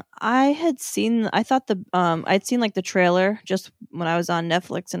 I'd seen like the trailer just when I was on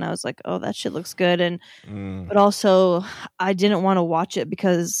Netflix, and I was like, oh, that shit looks good. And but also I didn't want to watch it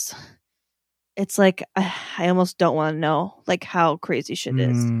because it's like I almost don't want to know like how crazy shit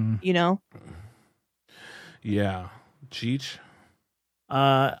is, you know? Yeah. Cheech?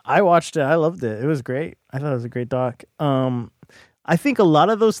 I watched it. I loved it. It was great. I thought it was a great doc. I think a lot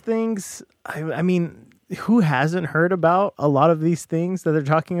of those things, I mean, who hasn't heard about a lot of these things that they're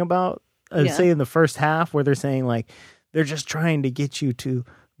talking about? Say in the first half where they're saying like they're just trying to get you to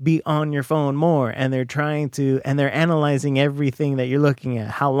be on your phone more, and they're they're analyzing everything that you're looking at,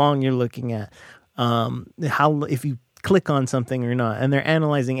 how long you're looking at, how if you click on something or not, and they're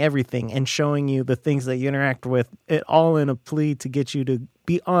analyzing everything and showing you the things that you interact with, it all in a plea to get you to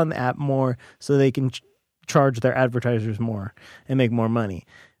be on the app more so they can charge their advertisers more and make more money.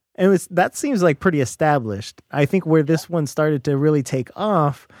 And that seems like pretty established. I think where this one started to really take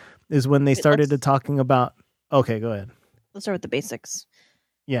off is when they started talking about... Okay, go ahead. Let's start with the basics.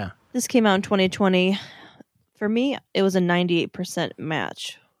 Yeah. This came out in 2020. For me, it was a 98%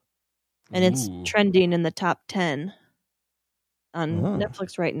 match. And it's trending in the top 10 on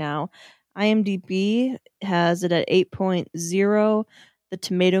Netflix right now. IMDb has it at 8.0. The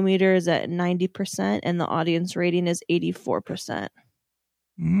tomato meter is at 90%, and the audience rating is 84%.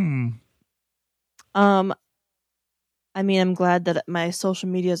 I mean, I'm glad that my social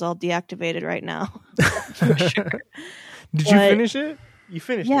media is all deactivated right now. For sure. Did you finish it? You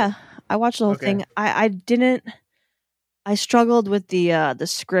finished it? Yeah, I watched the whole thing. I didn't. I struggled with the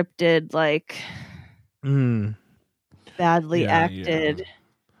scripted, like badly acted. Yeah.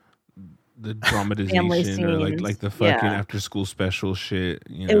 The dramatization or like the fucking after school special shit.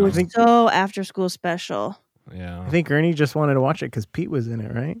 You know? It was so after school special. Yeah. I think Ernie just wanted to watch it because Pete was in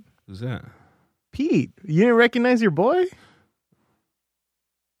it, right? Who's that? Pete. You didn't recognize your boy?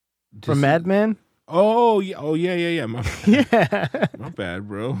 From Mad Men? Oh yeah. My bad,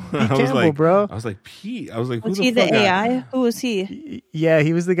 bro. Pete Campbell, bro. I was like, Pete. I was like, was he the AI? Who was he? Yeah,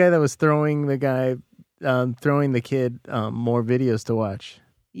 he was the guy that was throwing the kid more videos to watch.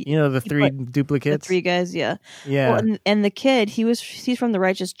 You know, the three duplicates? The three guys, yeah. Yeah. Well, and the kid, he's from the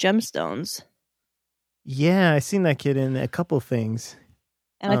Righteous Gemstones. Yeah, I seen that kid in a couple things.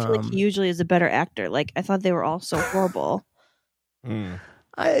 And I feel like he usually is a better actor. Like, I thought they were all so horrible.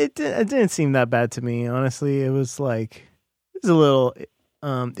 It didn't seem that bad to me, honestly. It was a little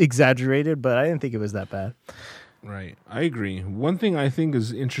exaggerated, but I didn't think it was that bad. Right. I agree. One thing I think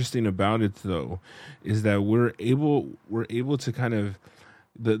is interesting about it, though, is that we're able to kind of...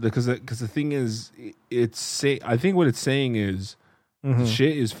 Because the thing is, I think what it's saying is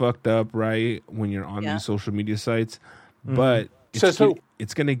shit is fucked up, right? When you're on these social media sites, but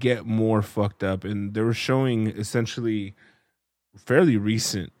it's gonna get more fucked up. And they were showing essentially fairly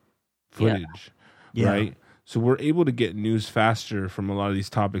recent footage, right? So we're able to get news faster from a lot of these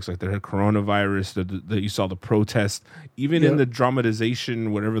topics, like the coronavirus, that you saw the protest, even in the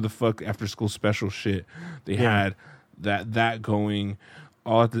dramatization, whatever the fuck after school special shit they had that going.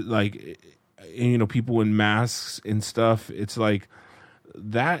 All people in masks and stuff. It's like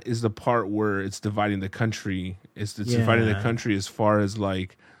that is the part where it's dividing the country. It's dividing the country as far as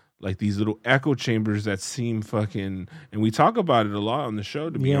like these little echo chambers that seem fucking. And we talk about it a lot on the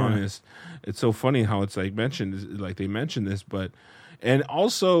show. To be honest, it's so funny how it's like mentioned. Like they mentioned this, and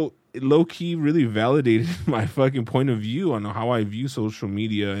also low key really validated my fucking point of view on how I view social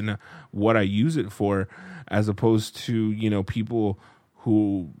media and what I use it for, as opposed to people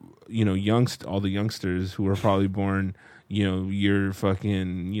who, all the youngsters who are probably born, year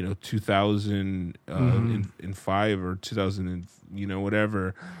fucking, 2005 or 2000 and,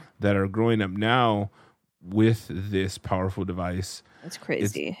 whatever, that are growing up now with this powerful device. That's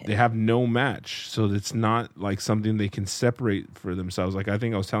crazy. They have no match. So it's not like something they can separate for themselves. Like I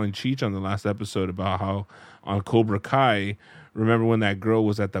think I was telling Cheech on the last episode about how on Cobra Kai, remember when that girl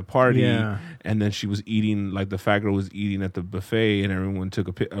was at the party and then she was eating, like the fat girl was eating at the buffet, and everyone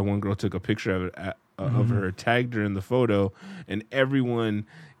one girl took a picture of it of her, tagged her in the photo, and everyone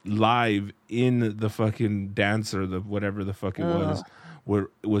live in the fucking dance or the whatever the fuck it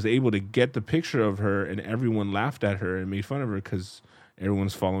was able to get the picture of her, and everyone laughed at her and made fun of her because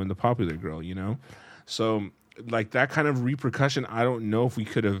everyone's following the popular girl, So like that kind of repercussion, I don't know if we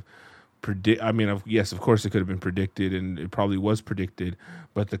could have predict. I mean, yes, of course, it could have been predicted, and it probably was predicted.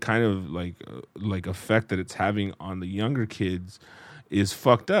 But the kind of like effect that it's having on the younger kids is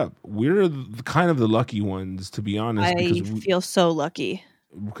fucked up. We're kind of the lucky ones, to be honest. I feel so lucky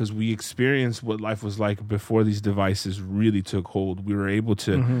because we experienced what life was like before these devices really took hold. We were able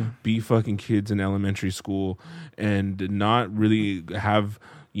to be fucking kids in elementary school and not really have.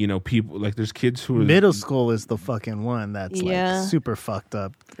 People like there's kids who are middle school is the fucking one that's like super fucked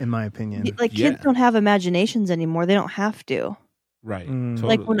up, in my opinion. Like kids don't have imaginations anymore. They don't have to. Right. Totally.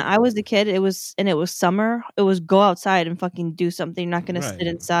 Like when I was a kid, it was summer. It was go outside and fucking do something. You're not going to sit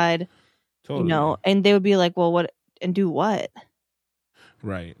inside, totally. And they would be like, well, what and do what?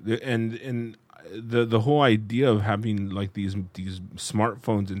 Right. And the whole idea of having like these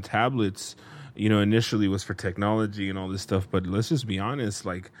smartphones and tablets, initially was for technology and all this stuff, but let's just be honest,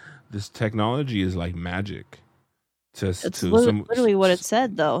 like this technology is like magic. It's literally what it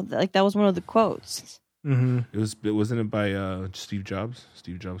said, though. Like that was one of the quotes. It wasn't it by Steve Jobs?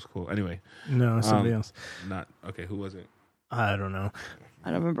 Steve Jobs quote. Anyway, no, somebody else. Not okay. Who was it? I don't know. I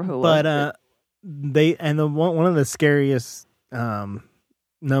don't remember who it was. But one of the scariest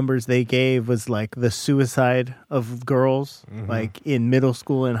numbers they gave was like the suicide of girls like in middle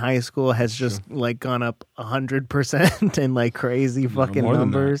school and high school has just like gone up 100% in like crazy fucking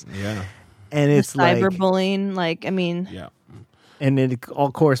numbers. Yeah. And it's the cyberbullying, like I mean, yeah. And it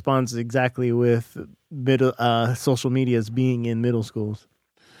all corresponds exactly with social medias being in middle schools.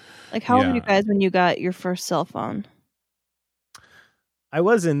 Like how old were you guys when you got your first cell phone? I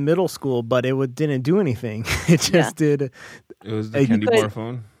was in middle school, but it didn't do anything. It just did. It was the candy bar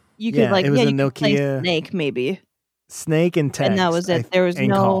phone. You could it was a Nokia play Snake, maybe. Snake and text, and that was it. There was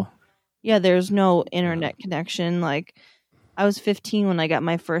call. There's no internet connection. Like I was 15 when I got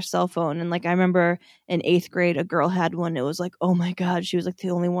my first cell phone, and like I remember in 8th grade, a girl had one. It was like, oh my god, she was like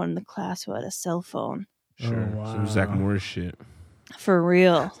the only one in the class who had a cell phone. Sure, some Zach Morris shit. For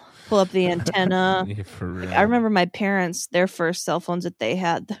real. Pull up the antenna. Yeah, for real. Like, I remember my parents, their first cell phones that they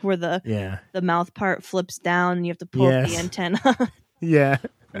had where the mouth part flips down and you have to pull up the antenna. Yeah.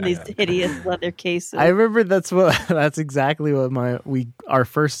 These hideous leather cases. I remember that's exactly what our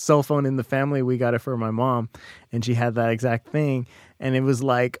first cell phone in the family, we got it for my mom, and she had that exact thing, and it was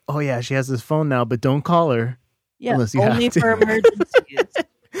like, oh yeah, she has this phone now, but don't call her unless you only have to. For emergencies.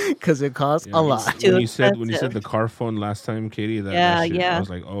 Because it costs a lot. When you said the car phone last time, Katie, I was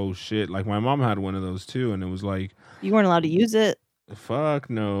like, oh shit! Like my mom had one of those too, and it was like you weren't allowed to use it. Fuck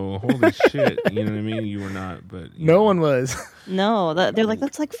no! Holy shit! You know what I mean? You were not, but no one was. No, they're like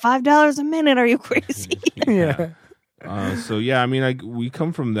that's like $5 a minute. Are you crazy? Yeah. So yeah, I mean, we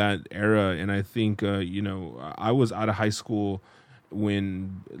come from that era, and I think I was out of high school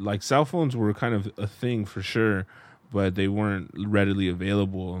when like cell phones were kind of a thing for sure, but they weren't readily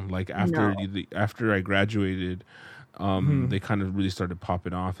available. Like after I graduated, they kind of really started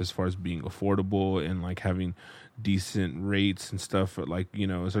popping off as far as being affordable and like having decent rates and stuff. Like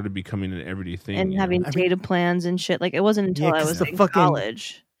it started becoming an everyday thing and having data plans and shit. Like it wasn't until I was in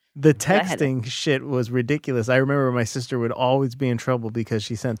college. The texting shit was ridiculous. I remember my sister would always be in trouble because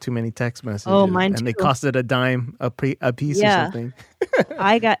she sent too many text messages. Oh, mine too. And they costed a dime a piece or something.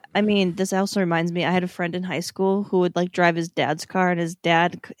 This also reminds me, I had a friend in high school who would like drive his dad's car, and his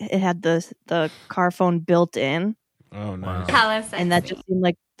dad, it had the car phone built in. Oh, nice. Wow. And that just seemed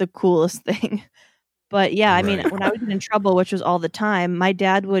like the coolest thing. But yeah, I mean, when I would get in trouble, which was all the time, my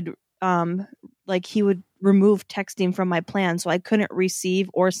dad would, he would remove texting from my plan, so I couldn't receive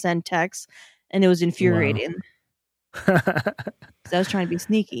or send texts, and it was infuriating. Wow. I was trying to be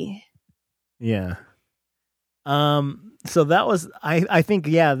sneaky. Yeah. So that was, I think,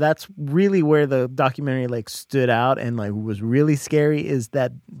 that's really where the documentary like stood out and like was really scary, is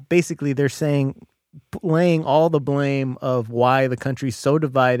that basically they're laying all the blame of why the country's so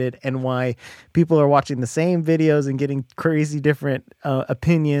divided and why people are watching the same videos and getting crazy different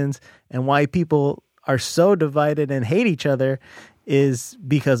opinions, and why people are so divided and hate each other is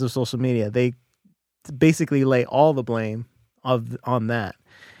because of social media. They basically lay all the blame on that.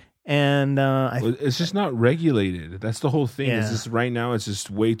 And it's just not regulated. That's the whole thing. Yeah. It's just right now it's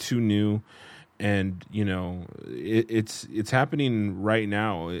just way too new, and it's happening right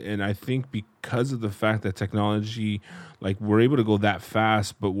now. And I think because of the fact that technology, like we're able to go that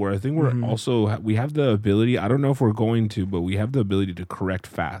fast, but I think we're also, we have the ability, I don't know if we're going to, but we have the ability to correct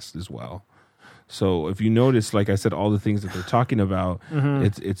fast as well. So if you notice, like I said, all the things that they're talking about,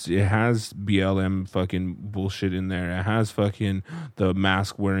 it has BLM fucking bullshit in there. It has fucking the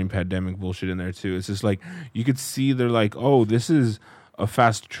mask wearing pandemic bullshit in there too. It's just like you could see they're like, oh, this is a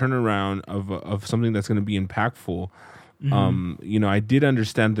fast turnaround of something that's going to be impactful. Mm-hmm. I did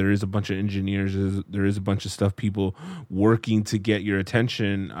understand there is a bunch of engineers, there is a bunch of stuff, people working to get your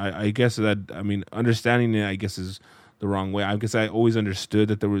attention. I guess understanding it, I guess, is the wrong way. I guess I always understood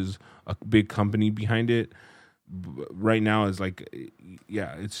that there was a big company behind it. Right now is like,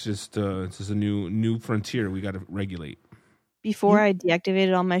 it's just a new frontier we got to regulate. Before I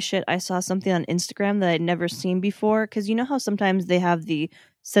deactivated all my shit, I saw something on Instagram that I'd never seen before. Because you know how sometimes they have the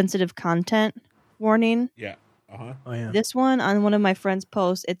sensitive content warning? Yeah. Uh-huh. Oh, yeah. This one, on one of my friend's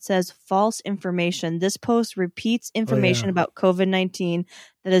posts, it says false information. This post repeats information about COVID-19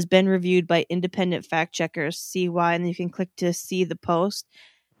 that has been reviewed by independent fact checkers. See why, and then you can click to see the post.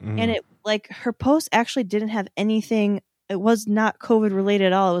 Mm. And it, like, her post actually didn't have anything. It was not COVID related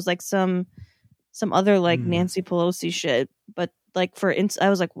at all. It was like some other like Nancy Pelosi shit. But like I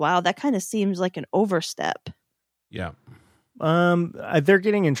was like, wow, that kind of seems like an overstep. Yeah. They're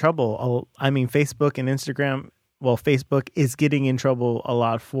getting in trouble. I mean, Facebook and Instagram. Well, Facebook is getting in trouble a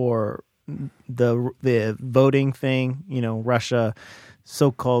lot for the voting thing. Russia,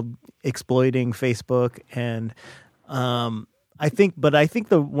 so-called exploiting Facebook, and I think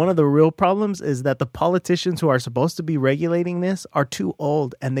one of the real problems is that the politicians who are supposed to be regulating this are too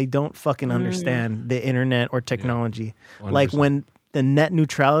old and they don't fucking understand the internet or technology. Yeah, like when the net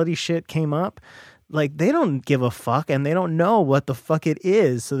neutrality shit came up. Like, they don't give a fuck, and they don't know what the fuck it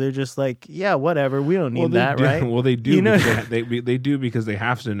is. So they're just like, yeah, whatever. We don't need that, right? Well, they do. They do because they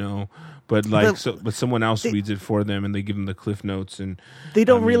have to know. But but someone else reads it for them, and they give them the cliff notes, and they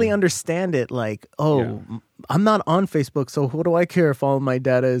don't really understand it. Like, I'm not on Facebook, so what do I care if all my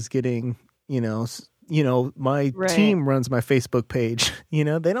data is getting, my team runs my Facebook page. They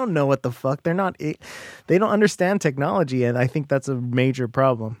don't know what the fuck. They don't understand technology, and I think that's a major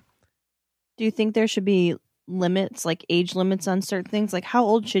problem. Do you think there should be limits, like age limits on certain things? Like, how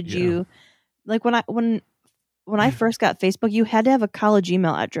old should you? Like, when I first got Facebook, you had to have a college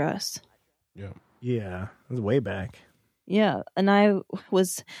email address. Yeah, it was way back. Yeah, and I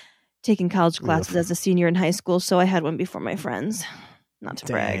was taking college classes as a senior in high school, so I had one before my friends. Not to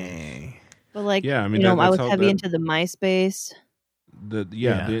brag, but like, I was heavy into the MySpace.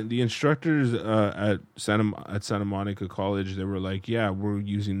 The instructors at Santa Monica College, they were like, we're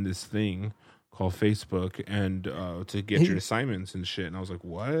using this thing called Facebook and to get your assignments and shit. And I was like,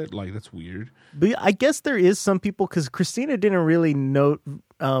 what? Like, that's weird. But I guess there is some people, because Christina didn't really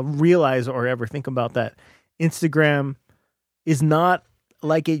realize or ever think about that Instagram is not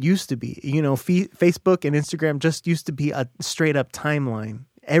like it used to be. Facebook and Instagram just used to be a straight up timeline.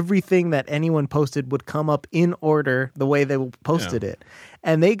 Everything that anyone posted would come up in order the way they posted it.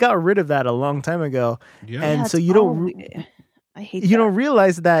 And they got rid of that a long time ago. Yeah. And so you don't I hate you don't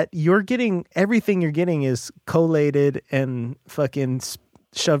realize that everything you're getting is collated and fucking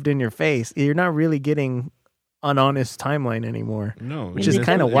shoved in your face. You're not really getting an honest timeline anymore. No, which is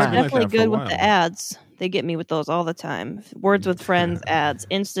kind of whack. They're definitely good with the ads. They get me with those all the time. Words with Friends ads,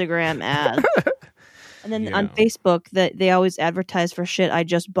 Instagram ads. And then on Facebook, that they always advertise for shit I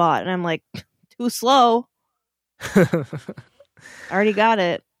just bought, and I'm like, too slow. I already got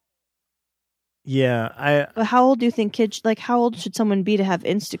it. Yeah, But how old do you think kids? Like, how old should someone be to have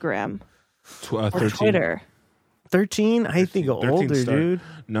Instagram or 13. Twitter? 13, I think older, start. Dude.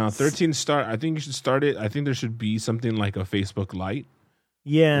 No, 13 start. I think you should start it. I think there should be something like a Facebook Lite.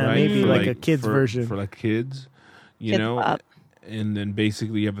 Yeah, right? Maybe like a kids version for like kids. You know. Pop. And then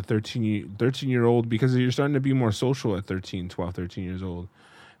basically you have a 13-year-old, because you're starting to be more social at 13 years old.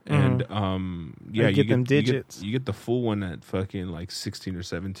 And you get them digits. You get the full one at fucking like 16 or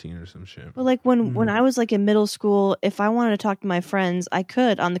 17 or some shit. But like when I was like in middle school, if I wanted to talk to my friends, I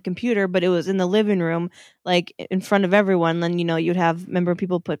could on the computer, but it was in the living room, like in front of everyone. Then you'd have, remember,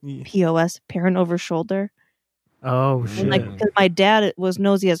 people put POS, parent over shoulder. Oh shit! And because my dad was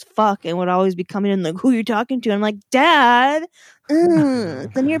nosy as fuck and would always be coming in like, "Who are you talking to?" And I'm like, "Dad,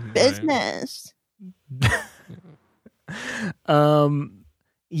 it's in your business."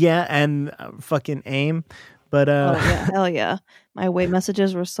 Yeah, and fucking AIM, but oh yeah, hell yeah! My wait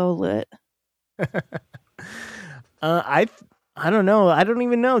messages were so lit. I don't know. I don't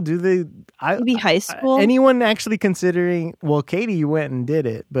even know. Do they? Maybe high school. Anyone actually considering? Well, Katie, you went and did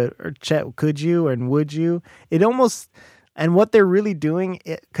it, but or Chet, could you and would you? It almost, and what they're really doing,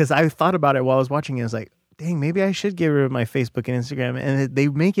 because I thought about it while I was watching it. I was like, dang, maybe I should get rid of my Facebook and Instagram, and they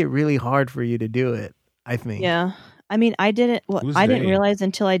make it really hard for you to do it. I think. Yeah. I mean, I didn't realize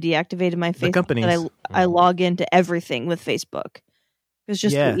until I deactivated my Facebook that I log into everything with Facebook. It was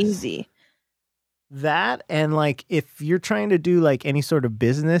just too easy. That, and like if you're trying to do like any sort of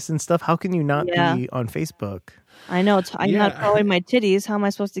business and stuff, how can you not be on Facebook? I know. I'm not showing my titties. How am I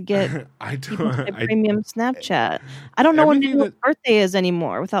supposed to get premium Snapchat? I don't know when people's birthday is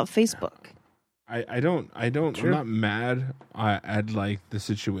anymore without Facebook. I don't. True. I'm not mad at like the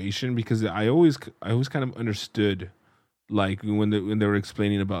situation because I always kind of understood like when they were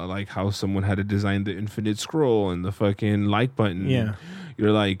explaining about like how someone had to design the infinite scroll and the fucking like button. Yeah,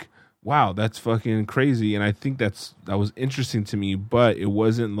 you're like, wow, that's fucking crazy. And I think that was interesting to me, but it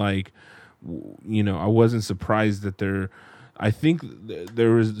wasn't like, I wasn't surprised that I think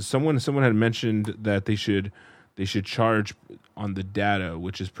there was someone had mentioned that they should charge on the data,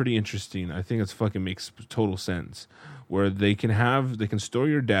 which is pretty interesting. I think it's fucking makes total sense where they can store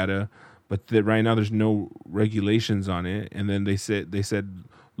your data, but right now there's no regulations on it. And then they said,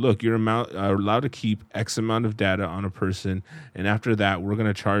 look, you're allowed to keep X amount of data on a person, and after that, we're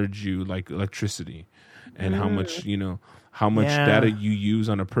gonna charge you like electricity, and how much data you use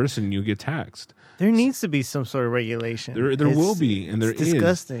on a person, you get taxed. There needs to be some sort of regulation. There will be, and there is.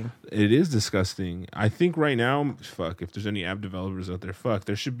 Disgusting. It is disgusting. I think right now, if there's any app developers out there,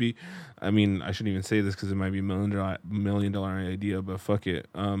 there should be. I mean, I shouldn't even say this because it might be $1 million idea, but fuck it.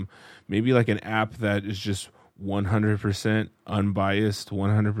 Maybe like an app that is just 100% unbiased,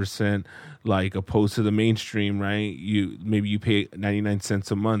 100% like opposed to the mainstream, right? You pay 99 cents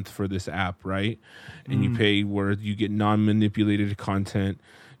a month for this app, right? And you pay where you get non-manipulated content,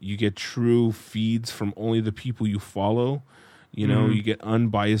 you get true feeds from only the people you follow. You get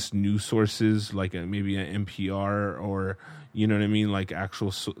unbiased news sources like maybe an NPR or like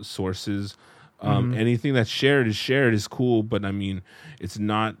actual sources. Anything that's shared is cool, but I mean, it's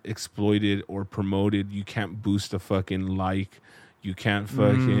not exploited or promoted. You can't boost a fucking like. You can't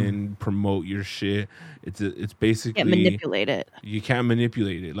fucking promote your shit. It's basically you can't manipulate it. You can't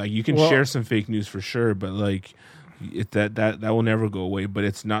manipulate it. Like you can share some fake news for sure, but like that will never go away. But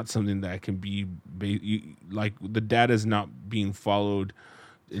it's not something that can be like the data is not being followed.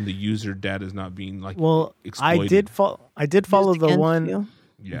 And the user data is not being like exploited. I did follow the one. You.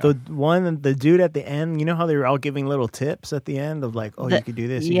 Yeah. The dude at the end, you know how they were all giving little tips at the end of like, you could do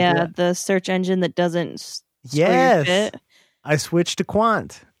this. The search engine that doesn't. Yes. I switched to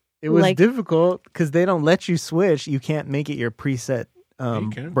Quant. It was difficult because they don't let you switch. You can't make it your preset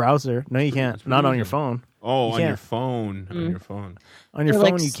browser. No, you can't. Not on your phone. Oh, on your phone. On your phone. On your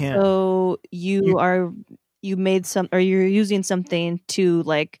phone, you can't. So you made some, or you're using something to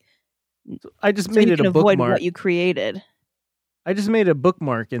like. I just made it a bookmark. Avoid what you created. I just made a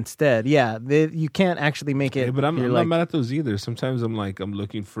bookmark instead. Yeah, you can't actually make it. Yeah, but I'm not mad at those either. Sometimes I'm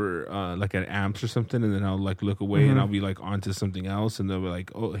looking for like an amps or something, and then I'll like look away and I'll be like onto something else, and they'll be like,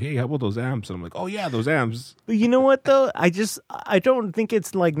 "Oh, hey, how about those amps?" And I'm like, "Oh yeah, those amps." But you know what though? I don't think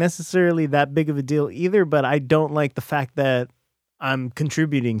it's like necessarily that big of a deal either. But I don't like the fact that I'm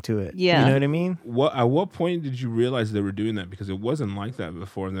contributing to it. Yeah, you know what I mean. At what point did you realize they were doing that? Because it wasn't like that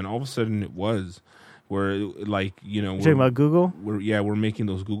before, and then all of a sudden it was. Where like we're talking about Google. We're making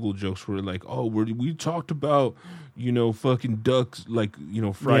those Google jokes. Where like, oh, we talked about fucking ducks, like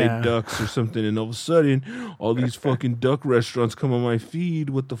fried ducks or something, and all of a sudden all these fucking duck restaurants come on my feed.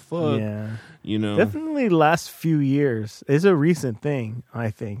 What the fuck? Yeah, definitely last few years is a recent thing. I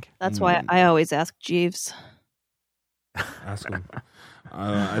think that's why I always ask Jeeves. Ask him.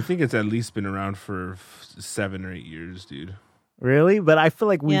 I think it's at least been around for 7 or 8 years, dude. Really? But I feel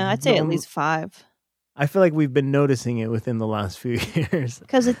like I'd say at least 5. I feel like we've been noticing it within the last few years.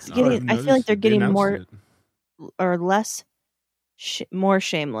 Because it's getting, I feel like they're getting more or less, more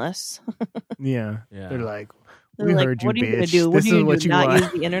shameless. Yeah. They're like, we like, heard you, what are you gonna bitch. do? What this do you is what do? you Not want.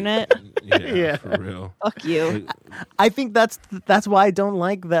 use the internet? Yeah, for real. Fuck you. I think that's why I don't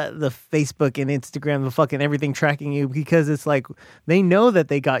like the Facebook and Instagram, the fucking everything tracking you, because it's like they know that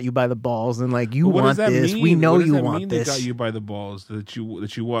they got you by the balls and like you want this. Mean? We know you want mean this. They got you by the balls that you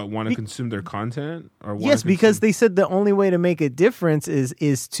want to consume their content or yes, because they said the only way to make a difference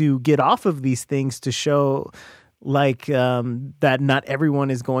is to get off of these things to show like that not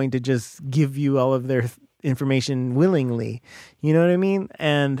everyone is going to just give you all of their information willingly. You know what I mean?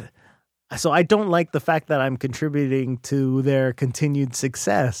 And so I don't like the fact that I'm contributing to their continued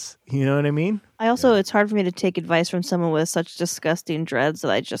success. You know what I mean? It's hard for me to take advice from someone with such disgusting dreads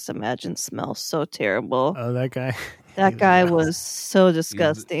that I just imagine smells so terrible. Oh, that guy. That guy was so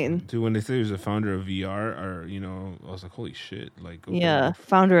disgusting. Dude, when they say he was a founder of VR, or I was like, holy shit! Like,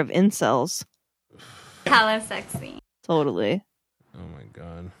 founder of incels. Hella sexy. Totally. Oh my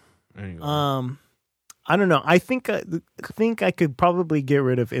god. There you go. I don't know. I think I could probably get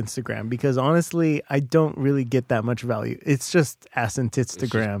rid of Instagram because honestly, I don't really get that much value. It's just ass and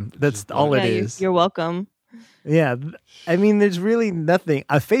titstagram. That's all it is. You're welcome. Yeah, I mean, there's really nothing.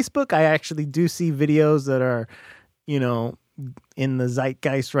 On Facebook, I actually do see videos that are, in the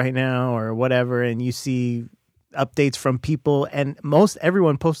zeitgeist right now or whatever, and you see updates from people, and most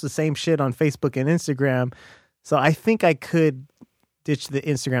everyone posts the same shit on Facebook and Instagram. So I think I could ditch the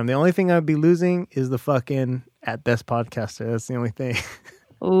Instagram. The only thing I'd be losing is the fucking at best podcaster. That's the only thing.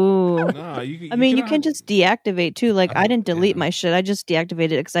 Ooh. No, you can just deactivate too. Like I didn't delete my shit. I just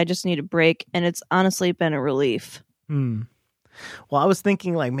deactivated it because I just need a break, and it's honestly been a relief. Well, I was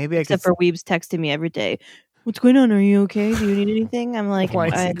thinking like maybe Except for Weebs texting me every day. What's going on? Are you okay? Do you need anything? I'm like,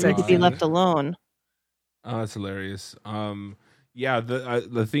 I need to be left alone. Oh, that's hilarious. Yeah,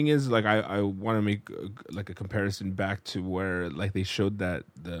 the thing is, like, I want to make like a comparison back to where like they showed that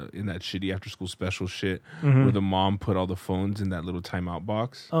in that shitty after school special shit where the mom put all the phones in that little timeout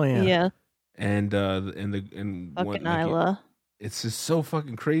box. Oh yeah, yeah. And fucking Isla. It's just so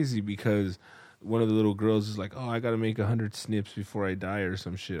fucking crazy because one of the little girls is like, oh, I got to make 100 snips before I die or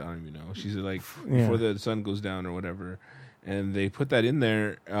some shit. I don't even know. She's like, before the sun goes down or whatever. And they put that in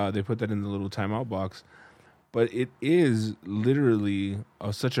there. They put that in the little timeout box. But it is literally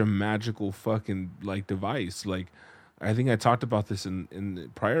such a magical fucking like device. Like, I think I talked about this in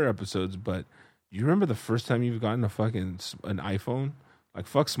prior episodes, but you remember the first time you've gotten an iPhone? Like,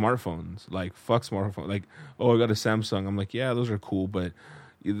 fuck smartphones. Like, fuck smartphone. Like, oh, I got a Samsung. I'm like, yeah, those are cool, but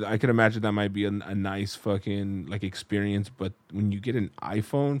I can imagine that might be a nice fucking like experience. But when you get an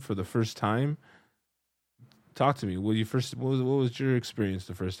iPhone for the first time, talk to me. What was your experience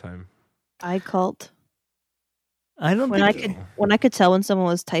the first time? iCult. I don't when I could tell when someone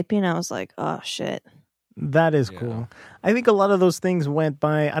was typing, I was like, oh shit. That is cool. I think a lot of those things went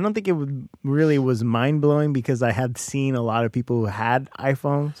by. I don't think it really was mind blowing because I had seen a lot of people who had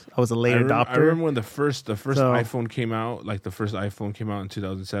iPhones. I was a late adopter. I remember when the first iPhone came out. Like the first iPhone came out in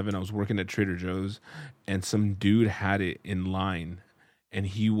 2007. I was working at Trader Joe's, and some dude had it in line, and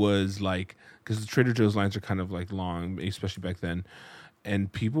he was like, because the Trader Joe's lines are kind of like long, especially back then.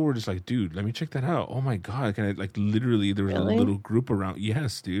 And people were just like, dude, let me check that out. Oh my God. Can I, like, literally, there was a little group around.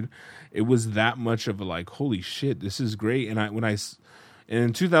 Yes, dude. It was that much of a, like, holy shit, this is great. And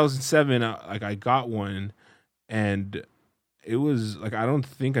in 2007, I got one, and it was, like, I don't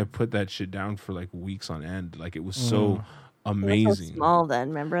think I put that shit down for, like, weeks on end. Like, it was so amazing. They were so small then,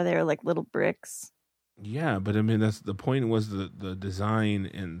 remember? They were, like, little bricks. Yeah, but I mean, that's the point was the design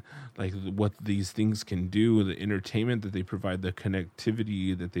and like what these things can do, the entertainment that they provide, the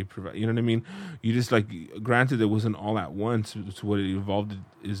connectivity that they provide. You know what I mean? You just like, granted, it wasn't all at once to what it evolved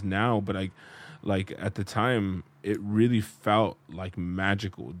is now, but like at the time, it really felt like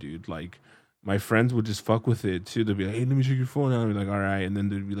magical, dude. Like my friends would just fuck with it too. They'd be like, "Hey, let me check your phone out." I'd be like, "All right," and then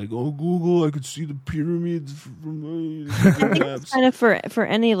they'd be like, "Oh, Google, I could see the pyramids from I think it's kind of for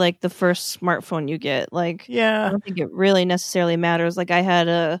any like the first smartphone you get. Like, yeah, I don't think it really necessarily matters. Like, I had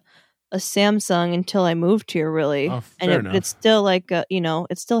a Samsung until I moved here, really, and it's still like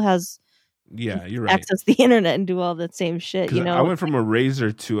it still has. Yeah, you're right. Access the internet and do all that same shit. You know, I went from a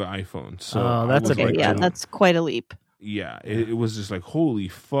Razr to an iPhone, so that's okay. Yeah, that's quite a leap. Yeah, it was just like, holy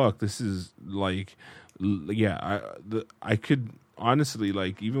fuck, this is like, I could honestly,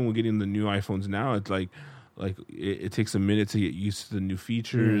 like, even when getting the new iPhones now, it's like it takes a minute to get used to the new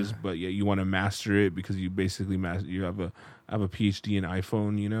features, but yeah, you want to master it because you basically you have a PhD in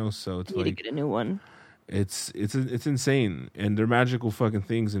iPhone, you know, so it's you need to get a new one. It's insane, and they're magical fucking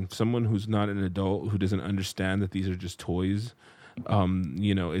things, and someone who's not an adult who doesn't understand that these are just toys,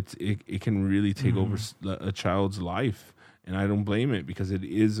 it can really take over a child's life, and I don't blame it because it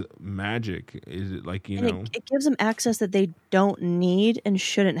is magic. Is it like it gives them access that they don't need and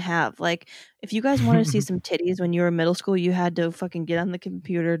shouldn't have. Like if you guys wanted to see some titties when you were in middle school, you had to fucking get on the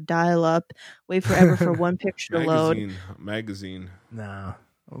computer, dial up, wait forever for one picture to load. Magazine. No,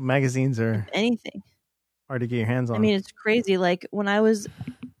 magazines are anything hard to get your hands on. I mean, it's crazy. Like when I was.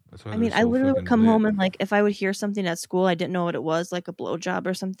 I literally would come home and like if I would hear something at school I didn't know what it was, like a blowjob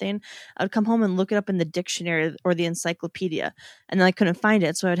or something, I would come home and look it up in the dictionary or the encyclopedia, and then I couldn't find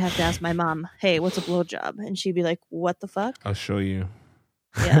it, so I'd have to ask my mom, "Hey, what's a blowjob?" And she'd be like, "What the fuck?" I'll show you.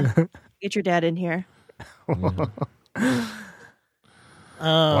 Yeah, get your dad in here.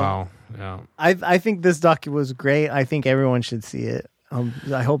 Wow. Yeah. I think this docu was great. I think everyone should see it.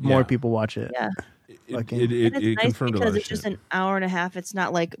 I hope more people watch it. Yeah. It nice confirmed because it's just an hour and a half. It's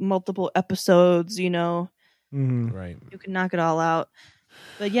not like multiple episodes, you know. Mm-hmm. Right. You can knock it all out.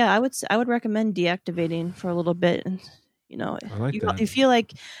 But yeah, I would recommend deactivating for a little bit, and I like that. You feel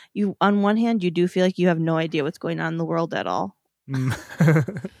like you on one hand you do feel like you have no idea what's going on in the world at all. Because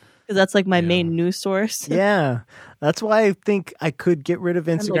that's like my main news source. Yeah. That's why I think I could get rid of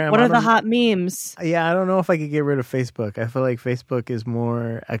Instagram. Like, what are the hot memes? Yeah, I don't know if I could get rid of Facebook. I feel like Facebook is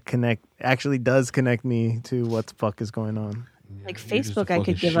more actually does connect me to what the fuck is going on. Like Facebook, I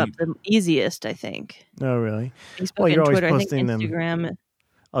could give up the easiest, I think. Oh, really? Facebook and Twitter. I think Instagram. Them.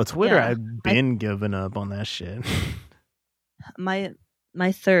 Oh, Twitter, yeah. I've been giving up on that shit.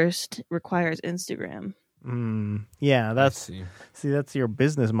 My thirst requires Instagram. Yeah, that's that's your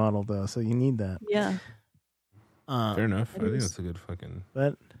business model though, so you need that. Yeah. Fair enough. I think that's a good fucking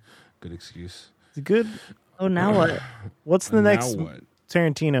good excuse. It's good. Oh, now what? What's the next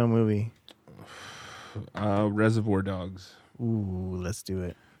Tarantino movie? Reservoir Dogs. Ooh, let's do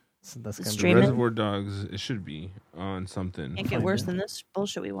it. So that's Reservoir Dogs. It should be on something. Can't get worse than this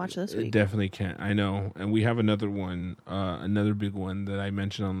bullshit we watched this week. It definitely can't. I know, and we have another one, another big one that I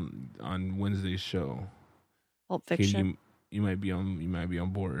mentioned on Wednesday's show. Pulp Fiction. Okay, you might be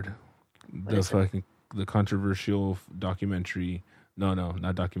on board. The controversial documentary. No,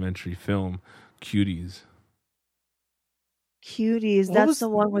 not documentary. Film. Cuties. That's the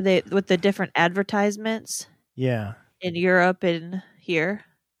one where they with the different advertisements. Yeah. In Europe and here.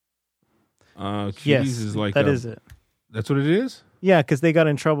 Cuties is like that. Is it? That's what it is. Yeah, because they got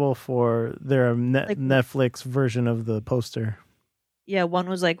in trouble for their Netflix version of the poster. Yeah, one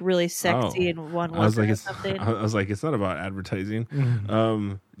was like really sexy, and one was something. I was like, it's not about advertising.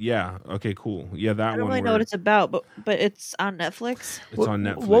 Mm-hmm. Yeah. Okay. Cool. Yeah, that one. I don't really know what it's about, but it's on Netflix. It's on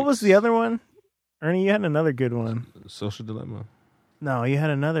Netflix. What was the other one? Ernie, you had another good one. Social Dilemma. No, you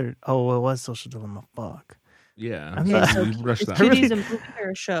had another. Oh, it was Social Dilemma. Fuck. Yeah. So we rushed that. Cuties a movie or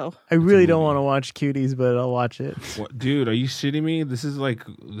a show? I really don't want to watch Cuties, but I'll watch it. What, dude, are you shitting me? This is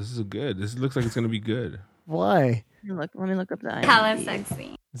good. This looks like it's gonna be good. Why? Let me look up the IMDb. Hella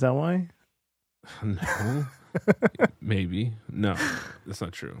sexy. Is that why? No. Maybe. No, that's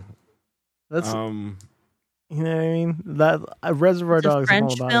not true. That's you know what I mean? That Reservoir Dogs.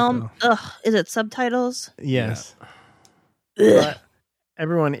 French film. Ugh. Is it subtitles? Yes. Yeah.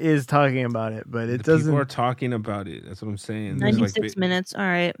 Everyone is talking about it, but it doesn't. People are talking about it. That's what I'm saying. 96 minutes. All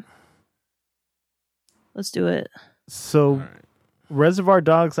right. Let's do it. So, Reservoir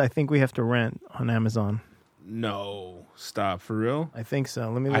Dogs, I think we have to rent on Amazon. No, stop for real. I think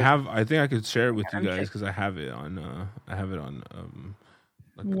so. Let me. I think I could share it with you guys because I have it on. A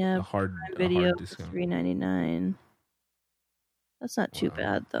hard video. Discount. $3.99. That's not too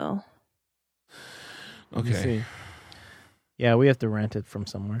bad though. Okay. Yeah, we have to rent it from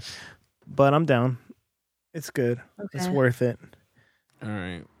somewhere, but I'm down. It's good. Okay. It's worth it. All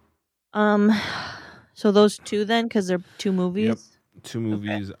right. So those two then, because they're two movies. Yep. 2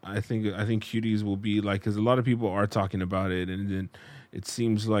 movies. Okay. I think Cuties will be like, because a lot of people are talking about it, and then it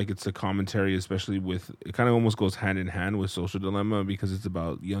seems like it's a commentary, especially with it kind of almost goes hand in hand with Social Dilemma because it's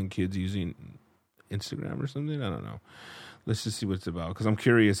about young kids using Instagram or something. I don't know. Let's just see what it's about because I'm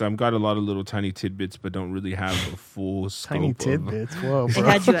curious. I've got a lot of little tiny tidbits, but don't really have a full scope. Tiny tidbits. Whoa, bro!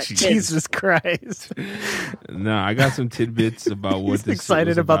 Had you at Jesus Christ! No, I got some tidbits about what he's this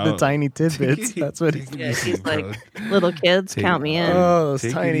excited about the tiny tidbits. That's what he's like. Little kids, count me in. Oh,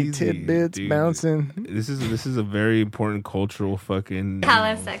 those tiny tidbits dude. Bouncing. This is a very important cultural fucking.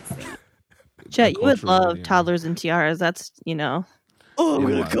 Hella sexy. Chet, you would love toddlers and tiaras. That's Oh, I'm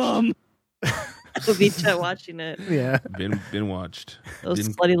gonna come. We'll be watching it. Yeah. Been watched. Those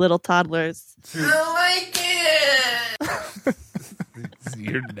slutty little toddlers. I like it.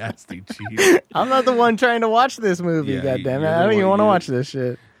 You're nasty, cheat. I'm not the one trying to watch this movie, goddammit. I don't even want to watch this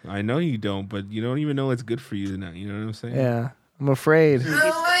shit. I know you don't, but you don't even know it's good for you now. You know what I'm saying? Yeah. I'm afraid.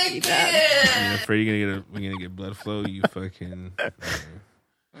 I like You're afraid you're gonna get blood flow, you fucking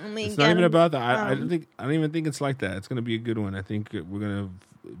it's not even about that. I don't even think it's like that. It's gonna be a good one. I think we're gonna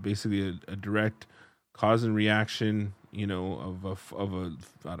basically a direct cause and reaction, of a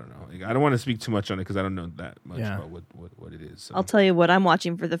I don't know. Like, I don't want to speak too much on it because I don't know that much about what it is. So. I'll tell you what I'm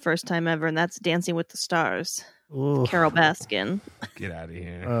watching for the first time ever, and that's Dancing with the Stars. Ooh. Carol Baskin. Get out of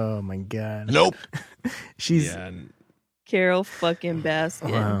here. Oh my god. Nope. She's Carol fucking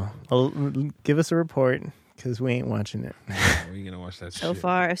Baskin. Wow. Give us a report. Because we ain't watching it. We ain't gonna watch that so shit.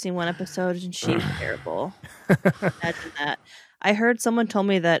 far, I've seen one episode and she's terrible. Imagine that. I heard someone told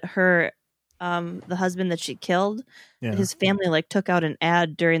me that her, the husband that she killed, his family took out an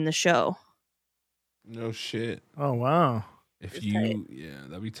ad during the show. No shit. Oh wow. If you,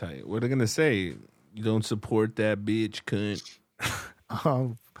 that'd be tight. What are they gonna say? You don't support that bitch, cunt.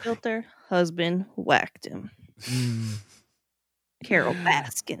 Filter husband whacked him. Carol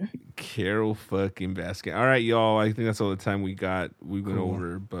Baskin. Carol fucking Baskin. All right, y'all. I think that's all the time we got. We went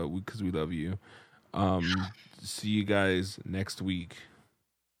over, but because we love you. See you guys next week.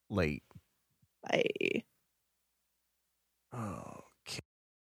 Late. Bye. Oh.